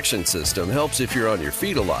and traction system helps if you're on your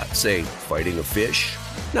feet a lot, say, fighting a fish.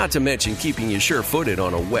 Not to mention keeping you sure-footed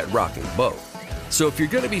on a wet rocking boat. So if you're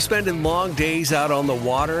going to be spending long days out on the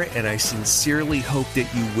water, and I sincerely hope that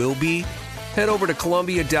you will be, head over to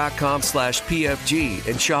Columbia.com/PFG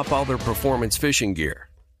and shop all their performance fishing gear.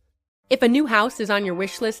 If a new house is on your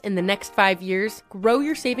wish list in the next 5 years, grow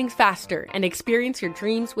your savings faster and experience your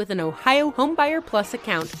dreams with an Ohio Homebuyer Plus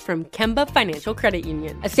account from Kemba Financial Credit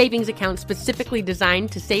Union. A savings account specifically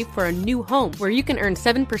designed to save for a new home, where you can earn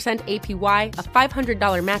 7% APY, a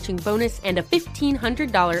 $500 matching bonus, and a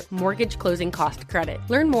 $1,500 mortgage closing cost credit.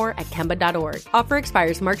 Learn more at Kemba.org. Offer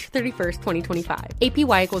expires March 31st, 2025.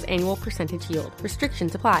 APY equals annual percentage yield.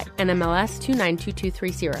 Restrictions apply. NMLS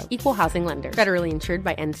 292230. Equal housing lender. Federally insured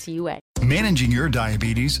by NCUA. Managing your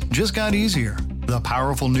diabetes just got easier. The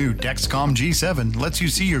powerful new Dexcom G7 lets you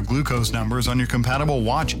see your glucose numbers on your compatible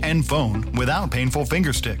watch and phone without painful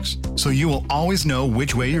finger sticks, so you will always know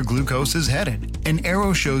which way your glucose is headed. An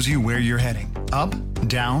arrow shows you where you're heading, up,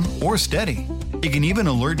 down, or steady. It can even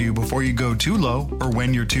alert you before you go too low or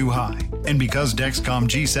when you're too high. And because Dexcom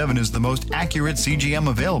G7 is the most accurate CGM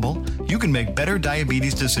available, you can make better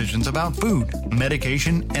diabetes decisions about food,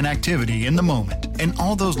 medication, and activity in the moment. And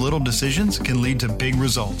all those little decisions can lead to big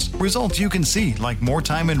results. Results you can see, like more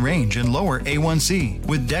time in range and lower A1C.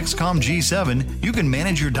 With Dexcom G7, you can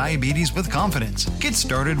manage your diabetes with confidence. Get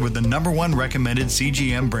started with the #1 recommended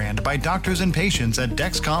CGM brand by doctors and patients at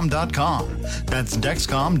Dexcom.com. That's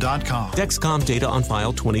Dexcom.com. Dexcom data on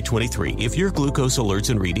file 2023. If your glucose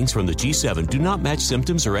alerts and readings from the G7 do not match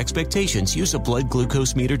symptoms or expectations, use a blood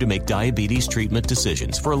glucose meter to make diabetes treatment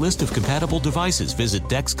decisions. For a list of compatible devices, visit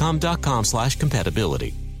Dexcom.com/compatibility.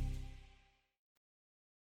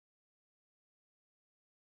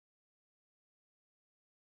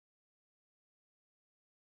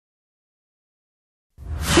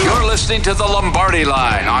 You're listening to the Lombardi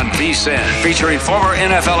Line on VSiN, featuring former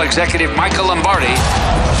NFL executive Michael Lombardi.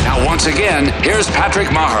 Now, once again, here's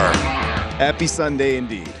Patrick Maher. Happy Sunday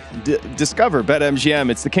indeed. Discover BetMGM.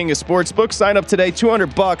 It's the king of sportsbooks. Sign up today,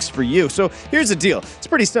 $200 for you. So here's the deal. It's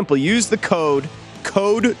pretty simple. Use the code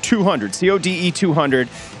 200, CODE 200.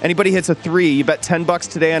 Anybody hits a 3, you bet $10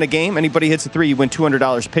 today on a game. Anybody hits a 3, you win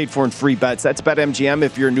 $200 paid for in free bets. That's BetMGM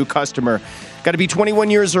if you're a new customer. Got to be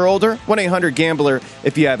 21 years or older. 1-800-GAMBLER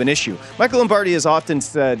if you have an issue. Michael Lombardi has often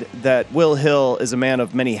said that Will Hill is a man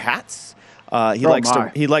of many hats. He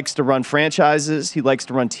likes to run franchises. He likes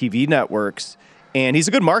to run TV networks. And he's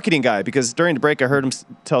a good marketing guy because during the break I heard him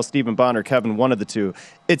tell Stephen Bond or Kevin, one of the two,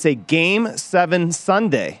 it's a Game 7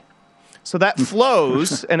 Sunday. So that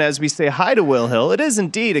flows. And as we say hi to Will Hill, it is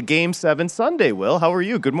indeed a Game 7 Sunday. Will, how are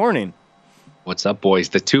you? Good morning. What's up, boys?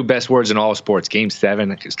 The two best words in all of sports, Game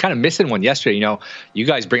 7. I was kind of missing one yesterday. You know, you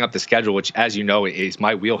guys bring up the schedule, which, as you know, is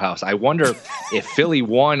my wheelhouse. I wonder if Philly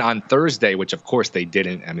won on Thursday, which, of course, they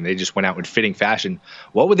didn't. I mean, they just went out in fitting fashion.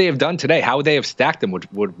 What would they have done today? How would they have stacked them?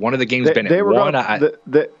 Would one of the games been at 1?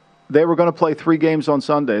 They were going to play 3 games on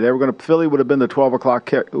Sunday. Philly would have been the 12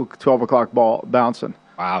 o'clock ball bouncing.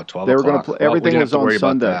 Wow, 12 they o'clock. Were going to play, everything was on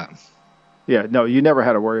Sunday. Yeah, no, you never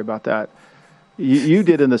had to worry about that. You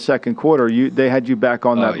did in the second quarter. They had you back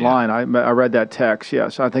on that line. I read that text.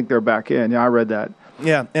 Yes, I think they're back in. Yeah, I read that.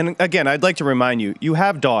 Yeah, and again, I'd like to remind you, you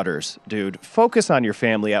have daughters, dude. Focus on your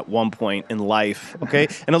family at one point in life, okay?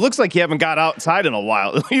 And it looks like you haven't got outside in a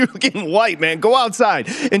while. You're getting white, man. Go outside.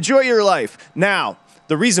 Enjoy your life. Now,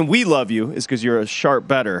 the reason we love you is because you're a sharp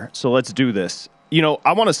bettor, so let's do this. You know,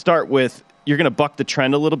 I want to start with, you're going to buck the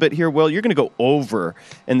trend a little bit here, Will. You're going to go over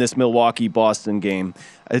in this Milwaukee-Boston game.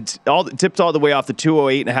 It's dipped all the way off the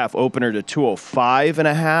 208.5 opener to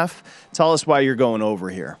 205.5. Tell us why you're going over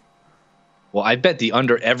here. Well, I bet the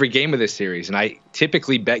under every game of this series, and I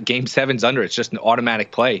typically bet Game 7's under. It's just an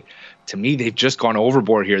automatic play. To me, they've just gone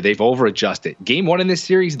overboard here. They've over-adjusted. Game 1 in this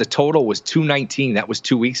series, the total was 219. That was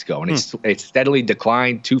 2 weeks ago, and it's steadily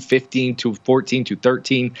declined, 215, 214,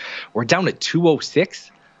 213. We're down to 206.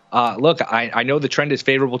 Look, I know the trend is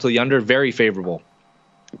favorable to the under, very favorable.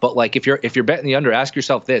 But like if you're betting the under, ask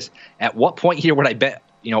yourself this: at what point here would I bet?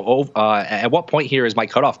 At what point here is my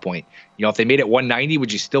cutoff point? You know, if they made it 190,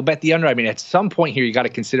 would you still bet the under? I mean, at some point here, you got to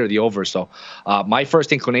consider the over. So my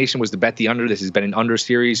first inclination was to bet the under. This has been an under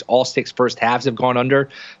series. All 6 first halves have gone under.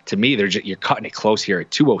 To me, you're cutting it close here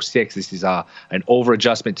at 206. This is an over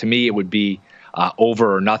adjustment. To me, it would be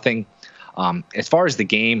over or nothing. As far as the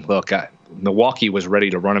game, look, Milwaukee was ready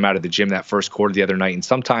to run them out of the gym that first quarter the other night. And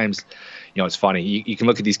sometimes, you know, it's funny. You can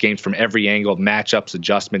look at these games from every angle, matchups,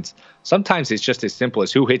 adjustments. Sometimes it's just as simple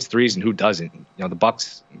as who hits threes and who doesn't. You know, the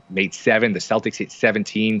Bucks made 7, the Celtics hit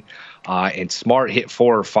 17, and Smart hit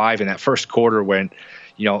 4 or 5 in that first quarter when,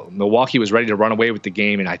 you know, Milwaukee was ready to run away with the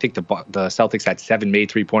game. And I think the Celtics had 7 made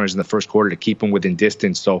 3-pointers in the first quarter to keep them within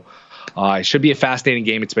distance. So it should be a fascinating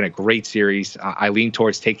game. It's been a great series. I lean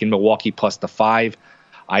towards taking Milwaukee plus the 5.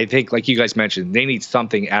 I think, like you guys mentioned, they need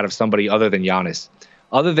something out of somebody other than Giannis.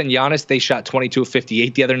 Other than Giannis, they shot 22 of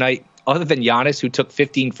 58 the other night. Other than Giannis, who took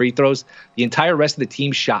 15 free throws, the entire rest of the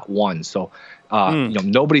team shot 1. So,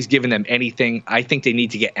 nobody's giving them anything. I think they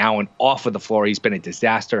need to get Allen off of the floor. He's been a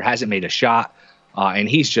disaster, hasn't made a shot, and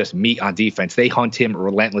he's just meat on defense. They hunt him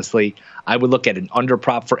relentlessly. I would look at an under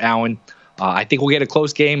prop for Allen. I think we'll get a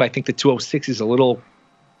close game. I think the 206 is a little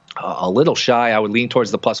shy. I would lean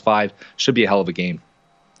towards the plus 5. Should be a hell of a game.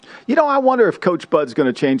 I wonder if Coach Bud's going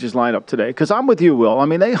to change his lineup today, because I'm with you, Will. I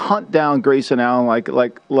mean, they hunt down Grayson Allen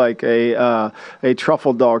like a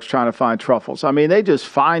truffle dog's trying to find truffles. I mean, they just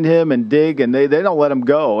find him and dig, and they don't let him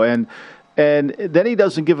go. And then he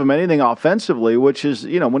doesn't give him anything offensively, which is,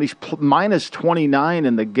 when he's minus 29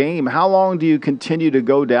 in the game, how long do you continue to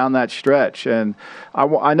go down that stretch? And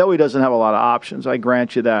I know he doesn't have a lot of options. I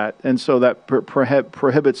grant you that. And so that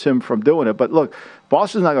prohibits him from doing it. But look,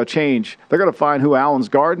 Boston's not going to change. They're going to find who Allen's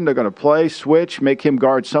guarding. They're going to play, switch, make him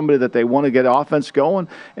guard somebody that they want to get offense going,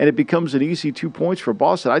 and it becomes an easy 2 points for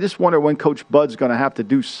Boston. I just wonder when Coach Bud's going to have to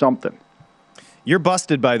do something. You're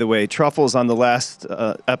busted, by the way. Truffles on the last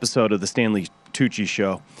episode of the Stanley Tucci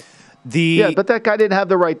show. Yeah, but that guy didn't have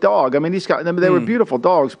the right dog. I mean, they were beautiful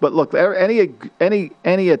dogs. But look, any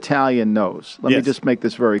Italian knows. Let me just make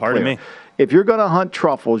this very clear. Pardon me. If you're going to hunt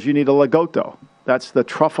truffles, you need a Lagotto. That's the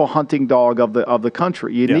truffle hunting dog of the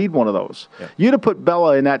country. You need one of those. Yeah. You'd have put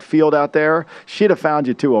Bella in that field out there, she'd have found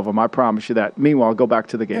you 2 of them. I promise you that. Meanwhile, go back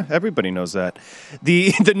to the game. Yeah, everybody knows that.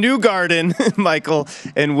 The new garden, Michael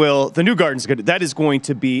and Will, the new garden's good. That is going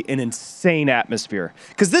to be an insane atmosphere,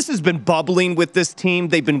 because this has been bubbling with this team.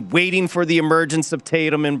 They've been waiting for the emergence of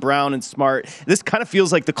Tatum and Brown and Smart. This kind of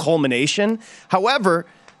feels like the culmination. However,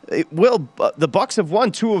 the Bucks have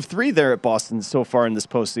won 2 of 3 there at Boston so far in this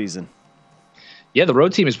postseason. Yeah, the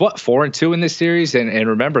road team is 4-2 in this series, and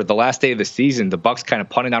remember, the last day of the season, the Bucks kind of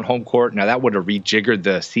punted on home court. Now that would have rejiggered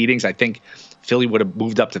the seedings. I think Philly would have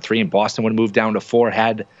moved up to 3, and Boston would have moved down to 4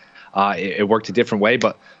 had it worked a different way.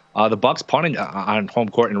 But the Bucks punted on home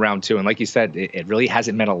court in round 2, and like you said, it really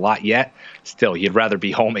hasn't meant a lot yet. Still, you'd rather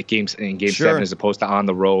be home in game 7 as opposed to on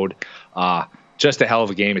the road. Just a hell of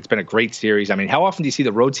a game. It's been a great series. I mean, how often do you see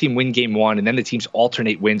the road team win game 1 and then the teams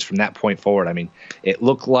alternate wins from that point forward? I mean, it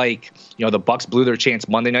looked like, the Bucks blew their chance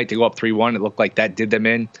Monday night to go up 3-1. It looked like that did them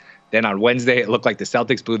in. Then on Wednesday, it looked like the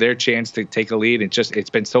Celtics blew their chance to take a lead. It's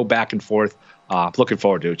been so back and forth. Looking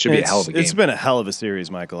forward to it. It should be a hell of a game. It's been a hell of a series,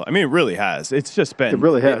 Michael. I mean, it really has. It's just been. It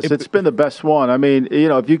really has. It's been the best one. I mean,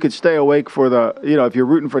 if you could stay awake for if you're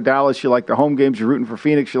rooting for Dallas, you like the home games. You're rooting for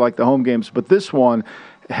Phoenix, you like the home games. But this one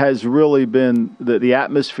has really been the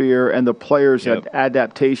atmosphere, and the players'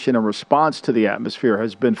 adaptation and response to the atmosphere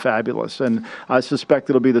has been fabulous. And I suspect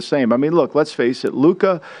it'll be the same. I mean, look, let's face it.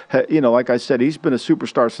 Luka, like I said, he's been a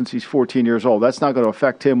superstar since he's 14 years old. That's not going to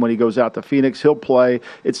affect him when he goes out to Phoenix. He'll play.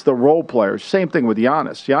 It's the role players. Same thing with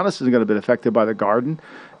Giannis. Giannis isn't going to be affected by the Garden.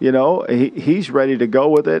 He's ready to go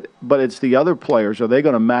with it, but it's the other players. Are they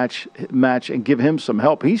going to match and give him some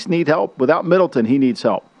help? He needs help. Without Middleton, he needs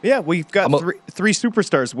help. Yeah, we've got three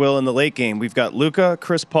superstars, Will, in the late game. We've got Luka,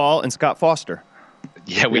 Chris Paul, and Scott Foster.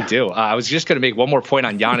 Yeah, we do. I was just going to make one more point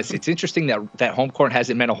on Giannis. It's interesting that home court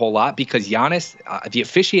hasn't meant a whole lot, because Giannis, the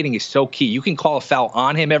officiating is so key. You can call a foul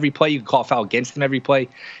on him every play. You can call a foul against him every play.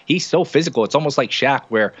 He's so physical. It's almost like Shaq,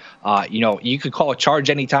 where, you could call a charge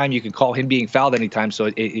anytime. You can call him being fouled anytime.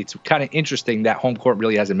 So it's kind of interesting that home court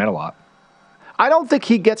really hasn't meant a lot. I don't think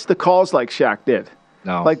he gets the calls like Shaq did.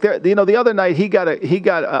 No. Like the other night he got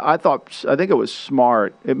I think it was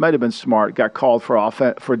Smart. It might have been Smart. Got called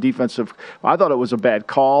for defensive. I thought it was a bad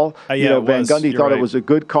call. Van Gundy thought it was a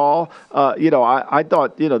good call. I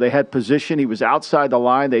thought they had position. He was outside the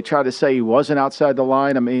line. They tried to say he wasn't outside the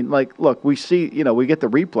line. I mean, look, we see. We get the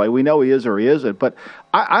replay. We know he is or he isn't. But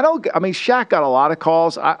I don't. I mean, Shaq got a lot of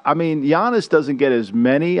calls. I mean, Giannis doesn't get as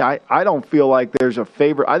many. I don't feel like there's a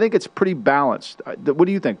favorite. I think it's pretty balanced. What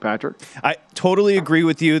do you think, Patrick? I totally agree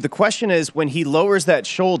with you. The question is, when he lowers that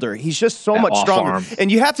shoulder, he's just so much stronger. Arm. And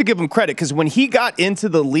you have to give him credit, because when he got into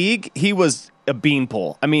the league, he was a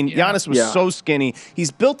beanpole. I mean, Giannis was so skinny. He's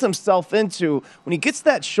built himself into, when he gets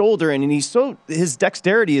that shoulder in, and his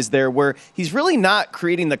dexterity is there, where he's really not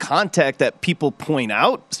creating the contact that people point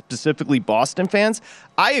out, specifically Boston fans.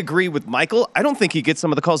 I agree with Michael. I don't think he gets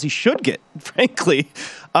some of the calls he should get, frankly.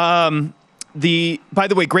 By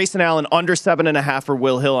the way, Grayson Allen under 7.5 for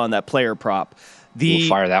Will Hill on that player prop. We'll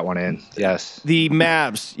fire that one in. Yes. The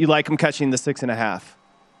Mavs, you like them catching the 6.5?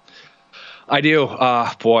 I do.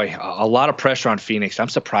 Boy, a lot of pressure on Phoenix. I'm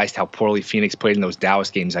surprised how poorly Phoenix played in those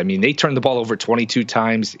Dallas games. I mean, they turned the ball over 22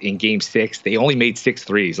 times in Game 6. They only made 6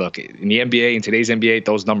 threes. Look, in the NBA, in today's NBA,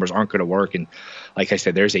 those numbers aren't going to work. And like I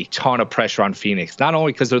said, there's a ton of pressure on Phoenix, not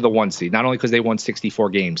only because they're the 1 seed, not only because they won 64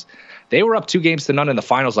 games. They were up 2-0 in the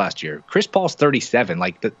finals last year. Chris Paul's 37.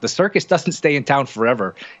 Like, the circus doesn't stay in town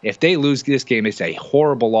forever. If they lose this game, it's a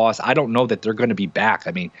horrible loss. I don't know that they're going to be back.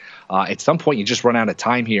 I mean, at some point, you just run out of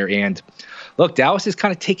time here. And look, Dallas is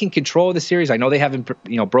kind of taking control of the series. I know they haven't,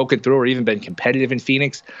 broken through or even been competitive in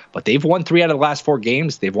Phoenix, but they've won 3 out of the last 4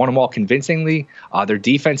 games. They've won them all convincingly. Their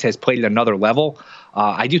defense has played at another level.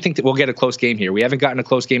 I do think that we'll get a close game here. We haven't gotten a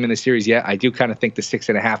close game in the series yet. I do kind of think the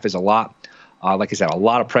 6.5 is a lot. Like I said, a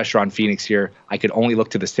lot of pressure on Phoenix here. I could only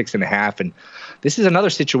look to the 6.5. And this is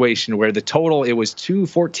another situation where the total, it was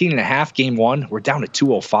 214.5 game 1. We're down to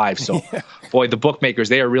 205. So, boy, the bookmakers,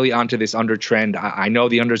 they are really onto this under trend. I know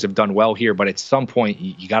the unders have done well here, but at some point,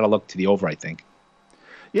 you got to look to the over, I think.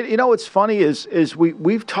 You know what's funny is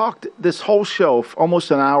we've talked this whole show,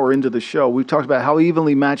 almost an hour into the show, we've talked about how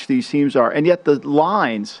evenly matched these teams are, and yet the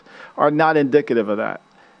lines are not indicative of that.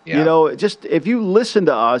 Yeah. You know, just if you listen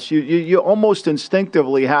to us, you almost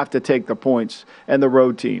instinctively have to take the points and the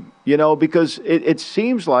road team, because it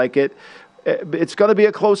seems like it's going to be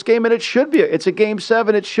a close game, and it should be. It's a Game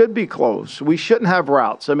 7. It should be close. We shouldn't have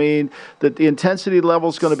routes. I mean, the intensity level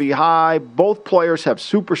is going to be high. Both players have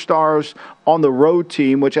superstars on the road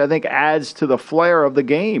team, which I think adds to the flair of the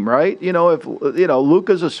game, right? If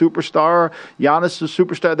Luka's a superstar, Giannis is a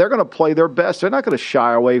superstar, they're going to play their best. They're not going to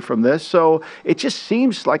shy away from this. So it just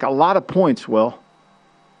seems like a lot of points, Will.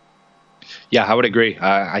 Yeah, I would agree.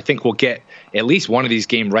 I think we'll get at least one of these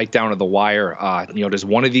games right down to the wire. Does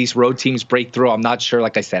one of these road teams break through? I'm not sure.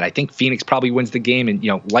 Like I said, I think Phoenix probably wins the game, and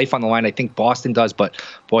life on the line. I think Boston does, but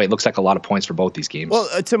boy, it looks like a lot of points for both these games.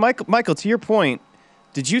 Well, to Michael, to your point,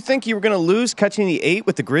 did you think you were going to lose catching the 8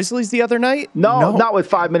 with the Grizzlies the other night? No, not with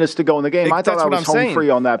 5 minutes to go in the game. I thought I was home free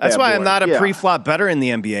on that. That's why I'm not a pre-flop better in the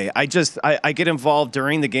NBA. I get involved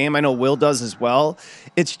during the game. I know Will does as well.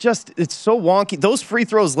 It's so wonky. Those free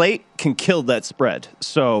throws late can kill that spread.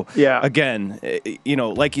 So again,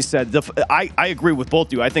 like you said, I agree with both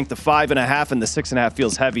of you. I think the 5.5 and the 6.5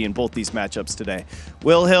 feels heavy in both these matchups today.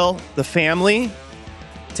 Will Hill, the family,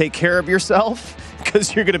 take care of yourself,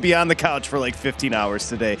 because you're going to be on the couch for like 15 hours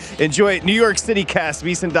today. Enjoy it. New York City Cast,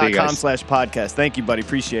 VSiN.com/podcast. Thank you, buddy.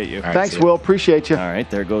 Appreciate you. Right, thanks, Will. Appreciate you. All right,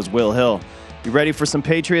 there goes Will Hill. You ready for some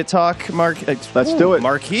Patriot talk, Mark? Let's do it.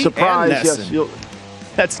 Marquis Surprise, and yes.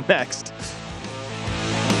 That's next.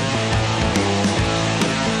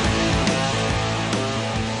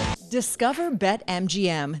 Discover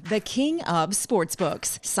BetMGM, the king of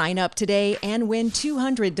sportsbooks. Sign up today and win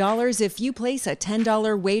 $200 if you place a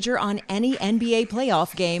 $10 wager on any NBA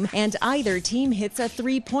playoff game and either team hits a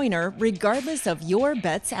three-pointer, regardless of your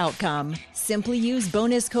bet's outcome. Simply use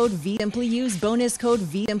bonus code V. Simply use bonus code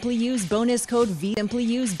V. Simply use bonus code V. Simply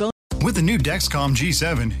use bonus. With the new Dexcom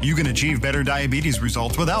G7, you can achieve better diabetes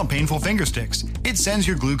results without painful finger sticks. It sends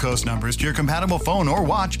your glucose numbers to your compatible phone or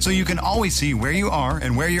watch so you can always see where you are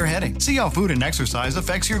and where you're heading. See how food and exercise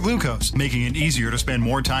affects your glucose, making it easier to spend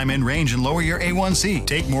more time in range and lower your A1C.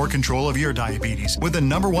 Take more control of your diabetes with the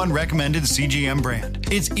 #1 recommended CGM brand.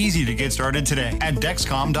 It's easy to get started today at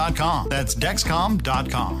Dexcom.com. That's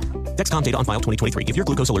Dexcom.com. Dexcom data on file 2023. If your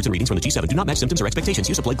glucose alerts and readings from the G7 do not match symptoms or expectations,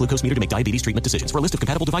 use a blood glucose meter to make diabetes treatment decisions. For a list of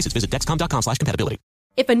compatible devices, visit Dexcom.com/compatibility.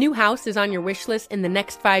 If a new house is on your wish list in the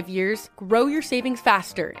next 5 years, grow your savings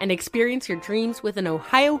faster and experience your dreams with an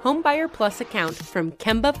Ohio Homebuyer Plus account from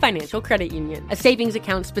Kemba Financial Credit Union. A savings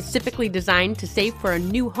account specifically designed to save for a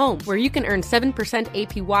new home, where you can earn 7%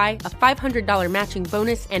 APY, a $500 matching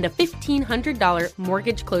bonus, and a $1,500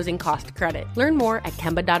 mortgage closing cost credit. Learn more at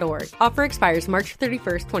Kemba.org. Offer expires March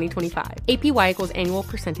 31st, 2025. APY equals annual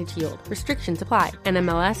percentage yield. Restrictions apply.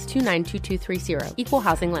 NMLS 292230. Equal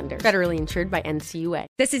housing lender. Federally insured by NCUA.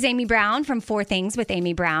 This is Amy Brown from 4 Things with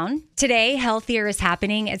Amy Brown. Today, healthier is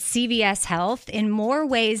happening at CVS Health in more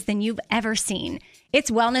ways than you've ever seen. It's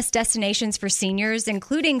wellness destinations for seniors,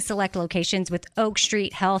 including select locations with Oak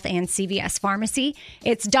Street Health and CVS Pharmacy.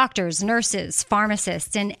 It's doctors, nurses,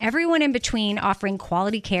 pharmacists, and everyone in between offering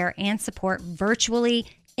quality care and support virtually,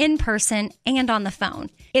 in person, and on the phone.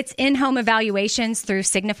 It's in-home evaluations through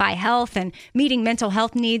Signify Health and meeting mental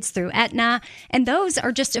health needs through Aetna. And those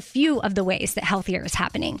are just a few of the ways that healthier is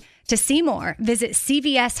happening. To see more, visit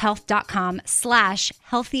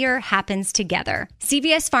cvshealth.com/healthier happens together.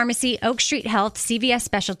 CVS Pharmacy, Oak Street Health, CVS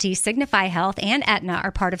Specialty, Signify Health, and Aetna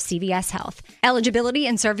are part of CVS Health. Eligibility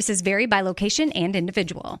and services vary by location and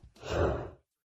individual.